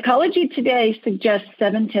 Psychology Today suggests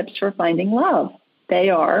 7 tips for finding love. They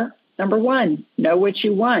are, number 1, know what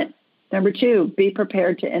you want. Number 2, be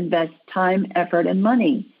prepared to invest time, effort, and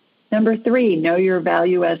money. Number 3, know your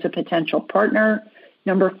value as a potential partner.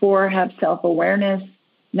 Number 4, have self-awareness.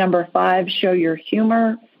 Number 5, show your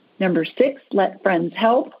humor. Number 6, let friends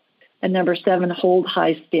help. And number 7, hold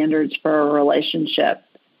high standards for a relationship.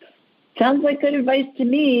 Sounds like good advice to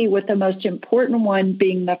me, with the most important one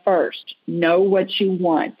being the first. Know what you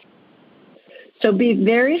want. So be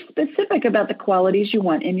very specific about the qualities you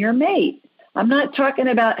want in your mate. I'm not talking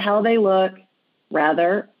about how they look.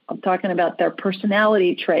 Rather, I'm talking about their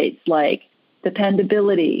personality traits like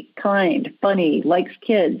dependability, kind, funny, likes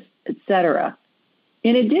kids, etc.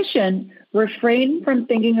 In addition, refrain from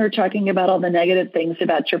thinking or talking about all the negative things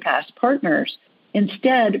about your past partners.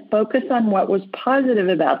 Instead, focus on what was positive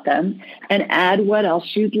about them and add what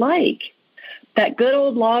else you'd like. That good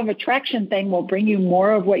old law of attraction thing will bring you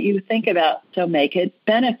more of what you think about, so make it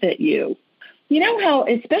benefit you. You know how,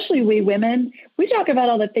 especially we women, we talk about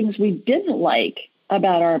all the things we didn't like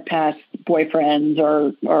about our past boyfriends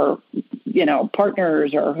or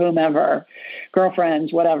partners or whomever,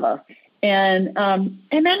 girlfriends, whatever. And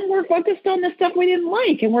then we're focused on the stuff we didn't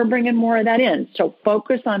like, and we're bringing more of that in. So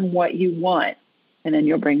focus on what you want, and then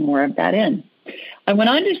you'll bring more of that in. I went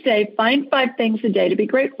on to say, find 5 things a day to be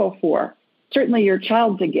grateful for. Certainly your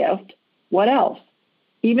child's a gift. What else?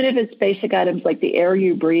 Even if it's basic items like the air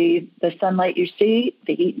you breathe, the sunlight you see,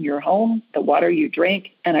 the heat in your home, the water you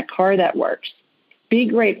drink, and a car that works. Be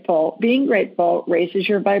grateful. Being grateful raises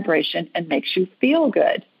your vibration and makes you feel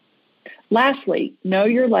good. Lastly, know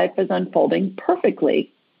your life is unfolding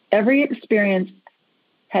perfectly. Every experience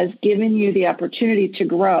has given you the opportunity to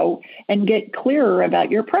grow and get clearer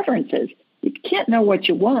about your preferences. You can't know what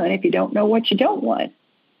you want if you don't know what you don't want.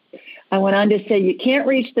 I went on to say you can't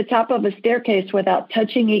reach the top of a staircase without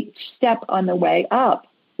touching each step on the way up.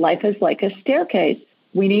 Life is like a staircase.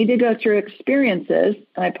 We need to go through experiences,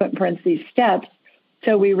 and I put in parentheses steps,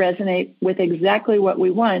 so we resonate with exactly what we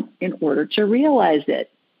want in order to realize it.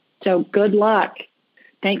 So good luck.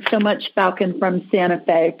 Thanks so much, Falcon from Santa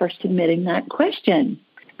Fe, for submitting that question.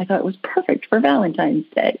 I thought it was perfect for Valentine's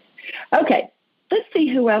Day. Okay, let's see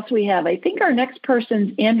who else we have. I think our next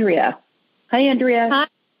person's Andrea. Hi, Andrea. Hi,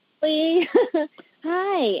 Lee.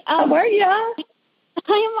 Hi. How are you?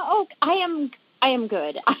 I am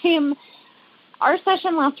good. Our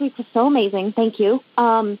session last week was so amazing. Thank you.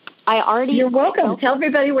 You're welcome. Tell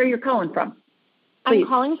everybody where you're calling from. Please. I'm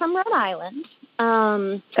calling from Rhode Island.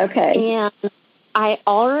 Okay. And I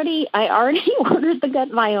already ordered the gut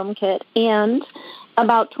biome kit, and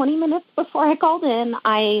about 20 minutes before I called in,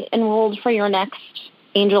 I enrolled for your next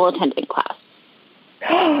angel attendant class.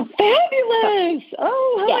 Fabulous!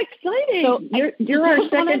 Oh, how exciting! So you're our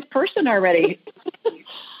second person already.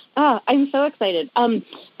 I'm so excited.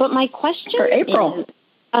 But my question for April.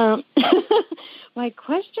 My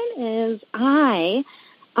question is,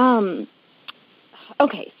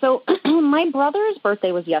 okay, so my brother's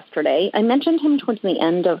birthday was yesterday. I mentioned him towards the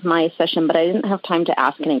end of my session, but I didn't have time to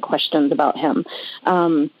ask any questions about him.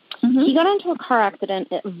 He got into a car accident,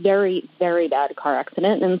 a very, very bad car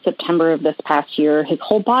accident in September of this past year. His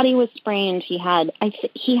whole body was sprained. He got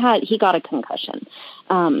a concussion.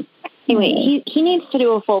 Anyway, he needs to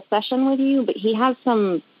do a full session with you, but he has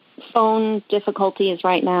some phone difficulties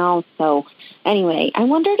right now. So anyway, I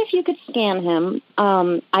wondered if you could scan him.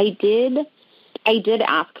 I did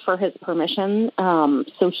ask for his permission,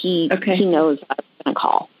 so he knows I was going to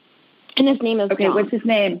call. And his name is John. What's his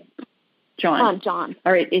name? John. John.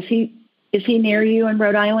 All right. Is he near you in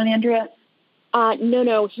Rhode Island, Andrea?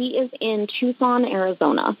 No. He is in Tucson,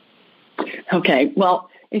 Arizona. Okay. Well,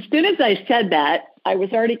 as soon as I said that, I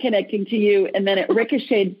was already connecting to you, and then it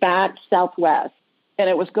ricocheted back southwest, and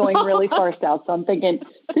it was going really far south. So I'm thinking,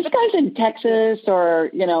 this guy's in Texas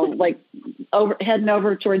or, heading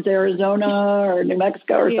over towards Arizona or New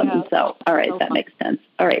Mexico or something. So, all right, that makes sense.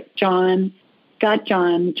 All right, John. Got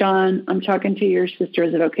John. John, I'm talking to your sister.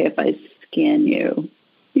 Is it okay if I scan you.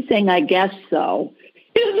 He's saying, I guess so.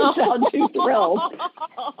 He doesn't sound too thrilled.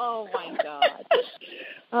 Oh, my God.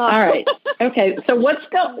 All right. Okay. So what's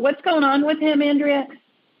going on with him, Andrea?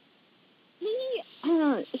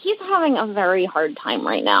 He's having a very hard time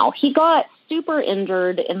right now. He got super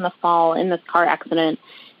injured in the fall in this car accident.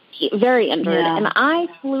 Very injured. Yeah. And I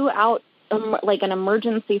flew out, like an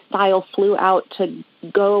emergency style, flew out to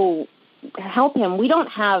go help him. We don't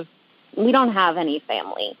have any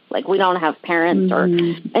family. Like, we don't have parents or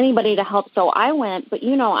anybody to help. So I went, but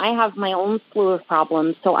I have my own slew of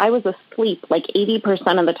problems. So I was asleep like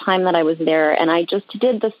 80% of the time that I was there. And I just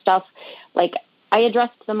did the stuff, like I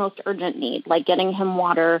addressed the most urgent need, like getting him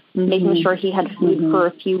water, making sure he had food for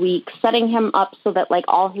a few weeks, setting him up so that like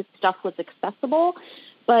all his stuff was accessible.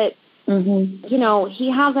 But,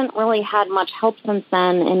 he hasn't really had much help since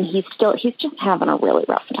then. And he's just having a really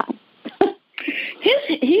rough time.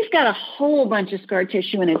 He's got a whole bunch of scar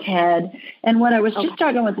tissue in his head. And what I was just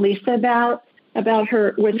talking with Lisa about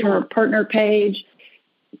her, with her partner Paige,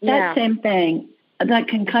 that same thing, that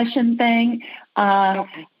concussion thing.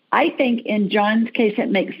 I think in John's case,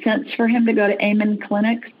 it makes sense for him to go to Amen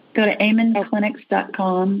Clinics. Go to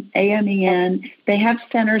amenclinics.com, AMEN. They have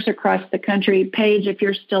centers across the country. Paige, if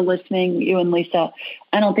you're still listening, you and Lisa,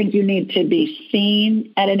 I don't think you need to be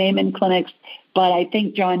seen at an Amen Clinics, but I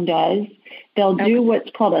think John does. They'll do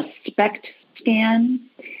what's called a SPECT scan,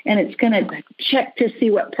 and it's going to check to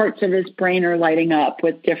see what parts of his brain are lighting up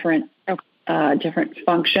with different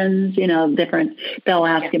functions. They'll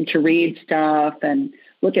ask him to read stuff and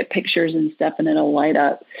look at pictures and stuff, and it'll light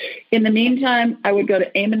up. In the meantime, I would go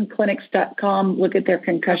to amenclinics.com, look at their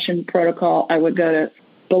concussion protocol. I would go to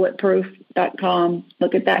bulletproof.com,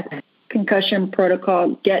 look at that concussion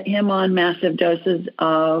protocol, get him on massive doses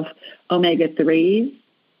of omega-3s.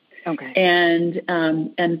 Okay.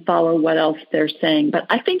 And follow what else they're saying. But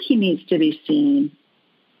I think he needs to be seen.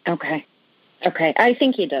 Okay. I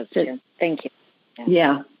think he does too. Thank you.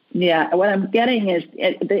 Yeah. What I'm getting is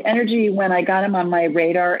the energy when I got him on my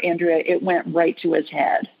radar, Andrea, it went right to his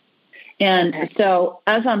head. And so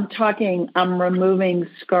as I'm talking, I'm removing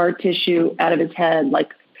scar tissue out of his head,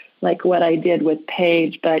 like what I did with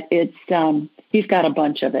Paige, but it's, he's got a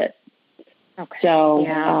bunch of it. Okay.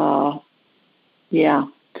 So,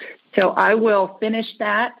 So I will finish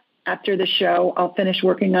that after the show. I'll finish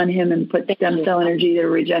working on him and put stem cell energy to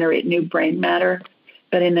regenerate new brain matter.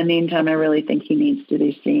 But in the meantime, I really think he needs to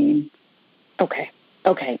be seen. Okay.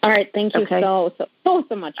 All right. Thank you so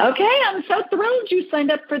much. Okay. I'm so thrilled you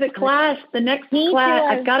signed up for the class. The next class,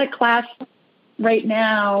 I've got a class right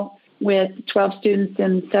now with 12 students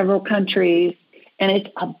in several countries, and it's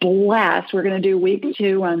a blast. We're going to do week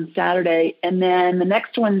 2 on Saturday, and then the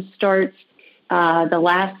next one starts the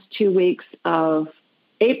last 2 weeks of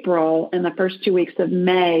April and the first 2 weeks of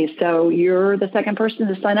May. So you're the second person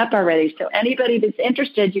to sign up already. So anybody that's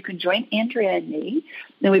interested, you can join Andrea and me.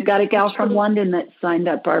 Then we've got a gal from London that signed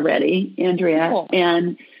up already, Andrea, cool.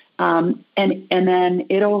 and then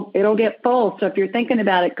it'll get full. So if you're thinking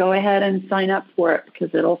about it, go ahead and sign up for it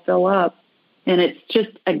because it'll fill up. And it's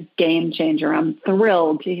just a game changer. I'm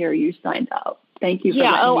thrilled to hear you signed up. Thank you for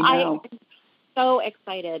letting me know. I'm so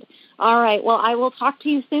excited. All right. Well, I will talk to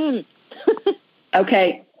you soon.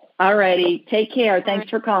 Okay. All righty. Take care. Thanks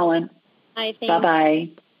for calling. Bye-bye.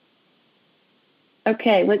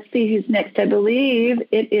 Okay. Let's see who's next. I believe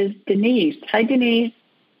it is Denise. Hi, Denise.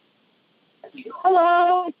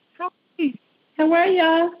 Hello. How are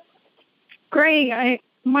you? Great.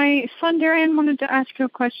 My son Darian wanted to ask you a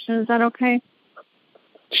question. Is that okay?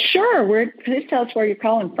 Sure. Please tell us where you're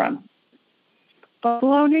calling from.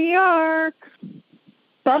 Buffalo, New York.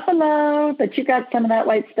 Buffalo, but you got some of that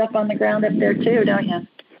white stuff on the ground up there too, don't you?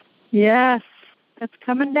 Yes, it's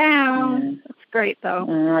coming down. It's great though.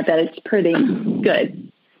 I bet it's pretty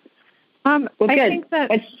good. I think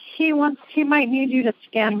that he might need you to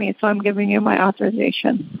scan me, so I'm giving you my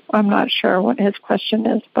authorization. I'm not sure what his question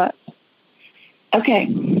is, but okay.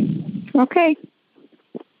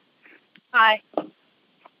 Hi,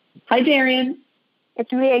 Darian.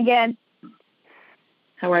 It's me again.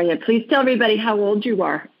 How are you? Please tell everybody how old you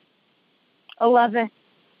are. 11.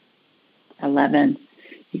 11.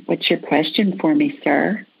 What's your question for me,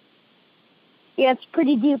 sir? Yeah, it's a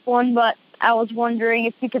pretty deep one, but I was wondering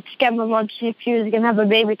if you could scan my mom, see if she was going to have a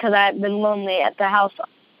baby because I've been lonely at the house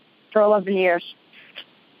for 11 years.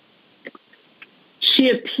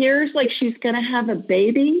 She appears like she's going to have a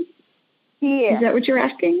baby? Yeah. Is that what you're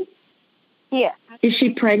asking? Yeah. Is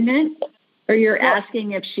she pregnant? Or you're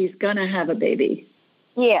asking if she's going to have a baby?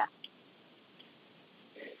 Yeah.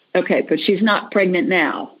 Okay, but she's not pregnant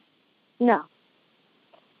now? No.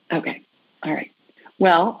 Okay. All right.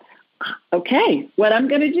 Well, Okay, what I'm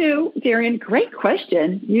going to do, Darian, great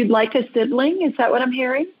question. You'd like a sibling? Is that what I'm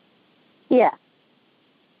hearing? Yeah.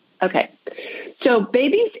 Okay. So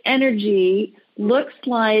baby's energy looks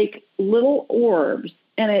like little orbs,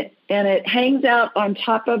 and it hangs out on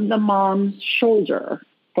top of the mom's shoulder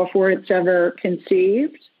before it's ever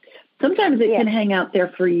conceived. Sometimes it can hang out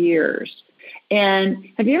there for years. And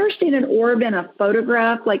have you ever seen an orb in a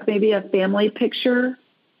photograph, like maybe a family picture?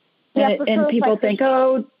 Yeah, and people think,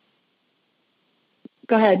 oh,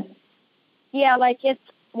 go ahead. Yeah, like it's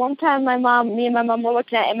one time me and my mom were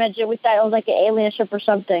looking at an image and we thought it was like an alien ship or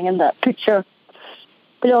something in the picture.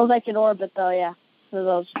 But it was like an orbit though, yeah. So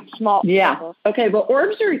those small circles. Okay, well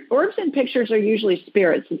orbs in pictures are usually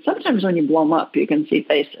spirits, and sometimes when you blow them up you can see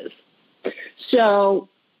faces. So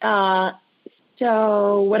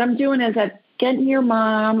what I'm doing is I'm getting your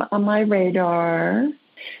mom on my radar,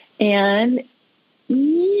 and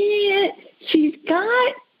she's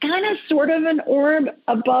got kind of sort of an orb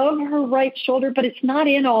above her right shoulder, but it's not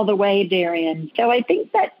in all the way, Darian. So I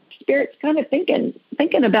think that spirit's kind of thinking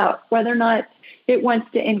about whether or not it wants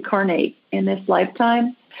to incarnate in this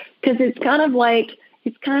lifetime, because it's kind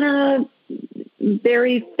of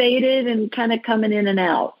very faded and kind of coming in and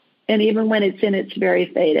out. And even when it's in, it's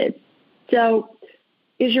very faded. So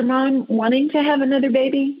is your mom wanting to have another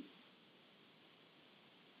baby?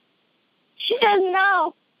 She doesn't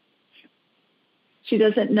know. She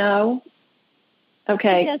doesn't know?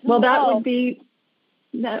 Okay. Well, that would be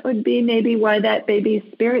maybe why that baby's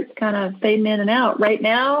spirit's kind of fading in and out. Right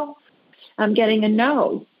now, I'm getting a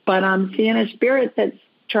no, but I'm seeing a spirit that's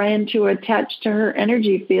trying to attach to her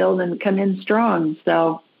energy field and come in strong.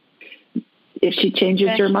 So if she changes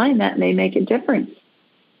her mind, that may make a difference.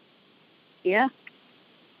 Yeah.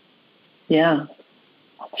 Yeah.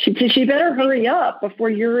 She better hurry up before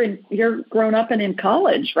you're grown up and in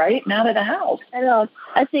college, right? And out of the house. I know.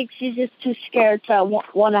 I think she's just too scared to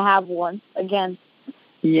want to have one again.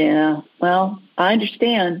 Yeah. Well, I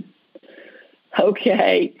understand.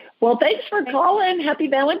 Okay. Well, thanks for calling. Happy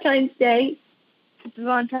Valentine's Day. Happy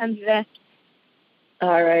Valentine's Day.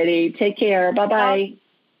 All righty. Take care. Bye-bye.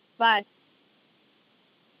 Bye.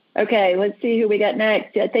 Okay. Let's see who we got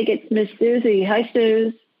next. I think it's Miss Susie. Hi,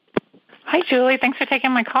 Suze. Hi, Julie. Thanks for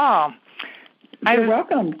taking my call. You're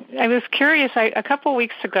welcome. I was curious. A couple of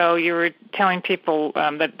weeks ago, you were telling people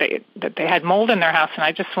that they had mold in their house, and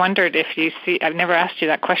I just wondered if you see. I've never asked you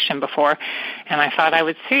that question before, and I thought I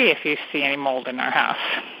would see if you see any mold in our house.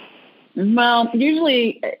 Well,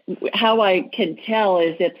 usually how I can tell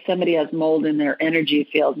is if somebody has mold in their energy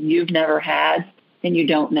field, and you've never had, and you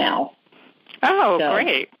don't now. Oh, so.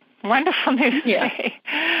 Great. Wonderful news. Yeah.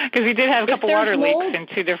 Because we did have a couple water leaks in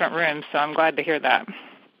 2 different rooms, so I'm glad to hear that.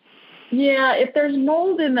 Yeah, if there's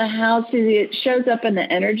mold in the house, it shows up in the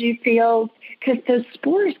energy field because the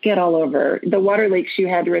spores get all over. The water leaks you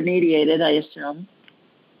had remediated, I assume.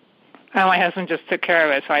 Oh, my husband just took care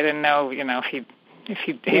of it, so I didn't know, if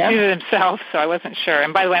he did it himself, so I wasn't sure.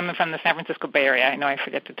 And by the way, I'm from the San Francisco Bay Area. I know I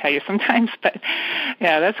forget to tell you sometimes, but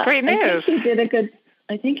yeah, that's great news.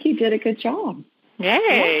 I think he did a good job.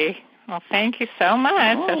 Yay. Well, thank you so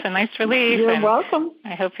much. Oh, that's a nice relief. You're welcome.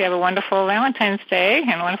 I hope you have a wonderful Valentine's Day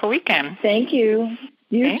and a wonderful weekend. Thank you.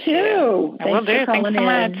 You too. I will do. Thanks so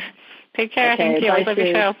much. Take care. Okay, thank you. I love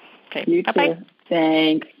your show. Okay. You bye-bye. Too.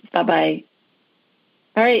 Thanks. Bye-bye.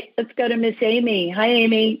 All right, let's go to Miss Amy. Hi,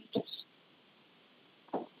 Amy.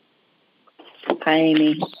 Hi,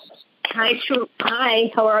 Amy.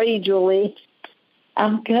 Hi. How are you, Julie?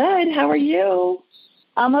 I'm good. How are you?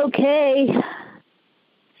 I'm okay.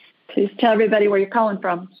 Please tell everybody where you're calling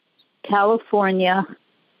from. California.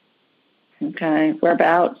 Okay.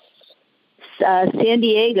 Whereabouts? San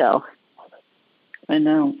Diego. I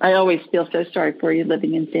know. I always feel so sorry for you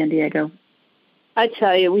living in San Diego. I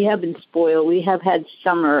tell you, we have been spoiled. We have had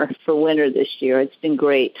summer for winter this year. It's been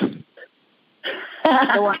great.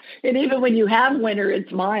 And even when you have winter,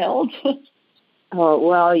 it's mild. Oh,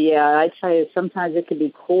 well, yeah. I tell you, sometimes it can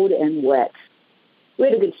be cold and wet. We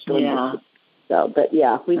had a good storm. Yeah. So, but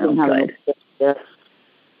yeah, we've been having a good.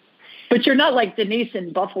 But you're not like Denise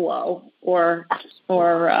in Buffalo or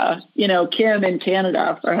Kim in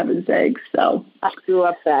Canada, for heaven's sakes. So I grew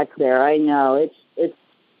up back there. I know that's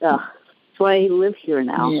why I live here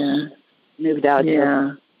now. Yeah, moved out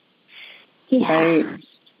here. Yeah. Right.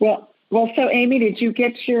 Well. So Amy, did you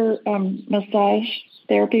get your massage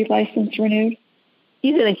therapy license renewed?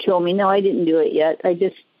 You're gonna kill me. No, I didn't do it yet. I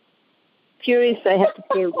just. Curious, I have to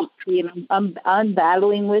pay a late fee. I'm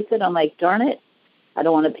battling with it. I'm like, darn it, I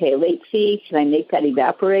don't want to pay a late fee. Can I make that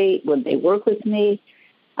evaporate? Would they work with me?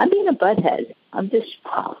 I'm being a butthead. I'm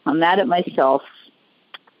mad at myself.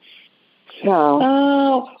 So.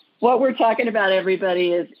 Oh, what we're talking about,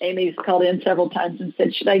 everybody, is Amy's called in several times and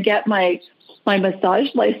said, should I get my massage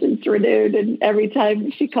license renewed? And every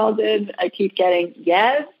time she calls in, I keep getting,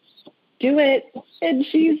 yes, do it. And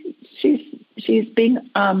she's being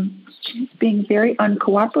very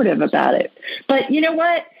uncooperative about it. But you know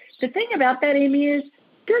what? The thing about that, Amy, is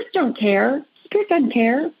spirits don't care. Spirit doesn't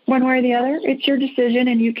care one way or the other. It's your decision,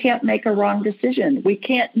 and you can't make a wrong decision.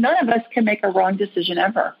 None of us can make a wrong decision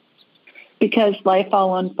ever, because life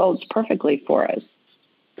all unfolds perfectly for us.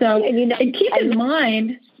 So, and keep in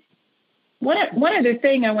mind, one other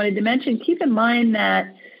thing I wanted to mention, keep in mind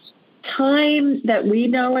that time that we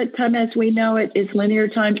know it, time as we know it, is linear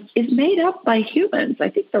time, is made up by humans. I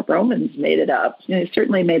think the Romans made it up. They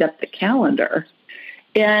certainly made up the calendar.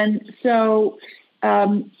 And so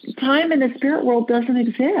time in the spirit world doesn't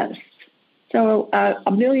exist. So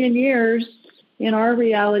a million years in our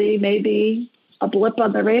reality may be a blip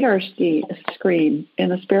on the radar screen in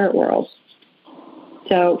the spirit world.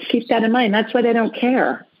 So keep that in mind. That's why they don't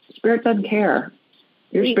care. Spirit doesn't care.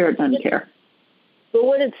 Your spirit doesn't care. But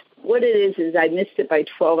what it is I missed it by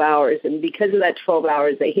 12 hours, and because of that 12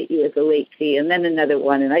 hours, I hit you with a late fee, and then another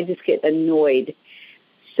one, and I just get annoyed,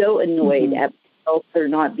 so annoyed at myself for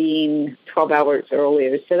not being 12 hours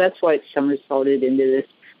earlier. So that's why it somersaulted into this.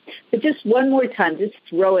 But just one more time, just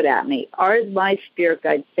throw it at me. Are my spirit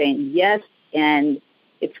guides saying yes, and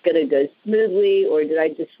it's going to go smoothly, or did I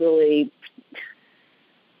just really,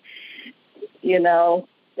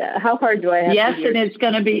 how hard do I have to hear? And it's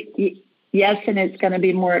going to be... Yes, and it's going to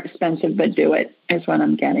be more expensive, but do it, is what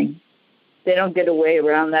I'm getting. They don't get away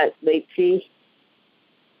around that late fee?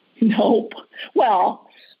 Nope. Well,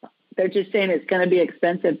 they're just saying it's going to be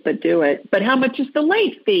expensive, but do it. But how much is the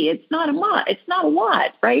late fee? It's not a lot. It's not a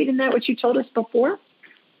lot, right? Isn't that what you told us before?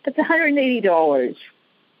 It's $180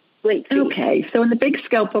 late fee. Okay, so in the big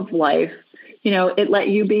scope of life, it let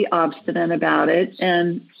you be obstinate about it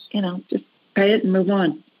and, just pay it and move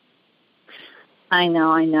on. I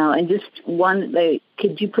know. And just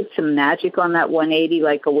could you put some magic on that 180,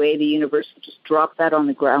 like a way the universe would just drop that on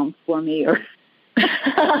the ground for me? Or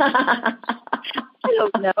I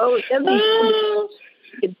don't know. You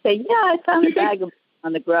could say, yeah, I found a bag of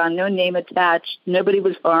on the ground, no name attached, nobody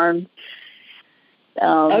was harmed.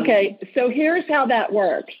 Okay, so here's how that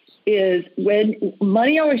works, is when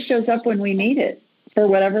money always shows up when we need it, for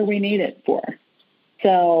whatever we need it for.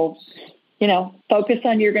 So... focus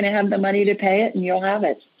on you're going to have the money to pay it, and you'll have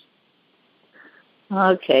it.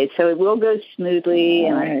 Okay, so it will go smoothly,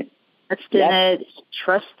 and I trust in it.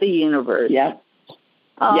 Trust the universe. Yep.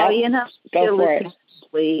 Oh, go for it.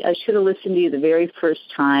 I should have listened to you the very first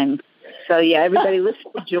time. So, everybody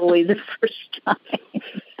listen to Julie the first time.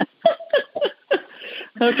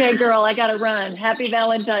 Okay, girl, I got to run. Happy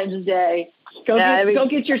Valentine's Day. Go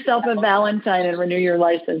get yourself a Valentine and renew your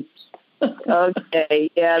license.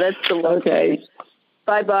 Okay, that's the look. Okay.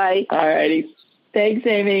 Bye-bye. All righty. Thanks,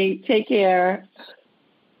 Amy. Take care.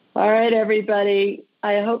 All right, everybody.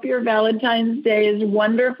 I hope your Valentine's Day is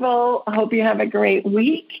wonderful. I hope you have a great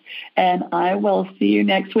week, and I will see you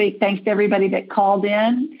next week. Thanks to everybody that called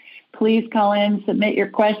in. Please call in, submit your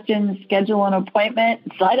questions, schedule an appointment,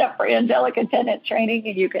 sign up for angelic attendant training,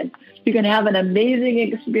 and you can have an amazing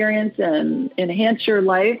experience and enhance your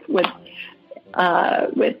life with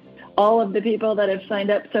all of the people that have signed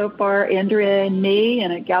up so far, Andrea and me,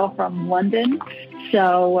 and a gal from London.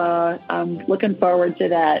 So I'm looking forward to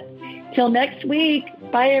that. Till next week.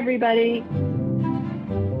 Bye, everybody.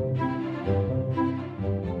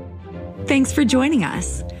 Thanks for joining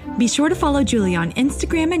us. Be sure to follow Julie on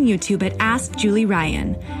Instagram and YouTube at Ask Julie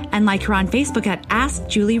Ryan, and like her on Facebook at Ask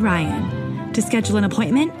Julie Ryan. To schedule an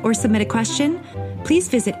appointment or submit a question, please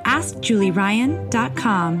visit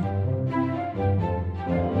AskJulieRyan.com.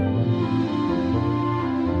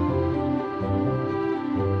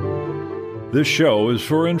 This show is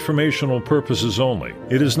for informational purposes only.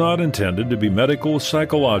 It is not intended to be medical,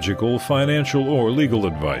 psychological, financial, or legal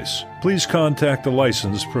advice. Please contact a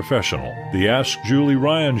licensed professional. The Ask Julie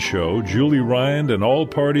Ryan Show, Julie Ryan and all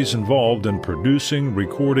parties involved in producing,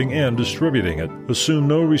 recording, and distributing it assume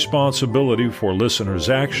no responsibility for listeners'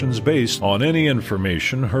 actions based on any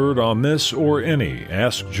information heard on this or any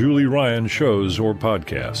Ask Julie Ryan shows or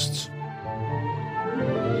podcasts.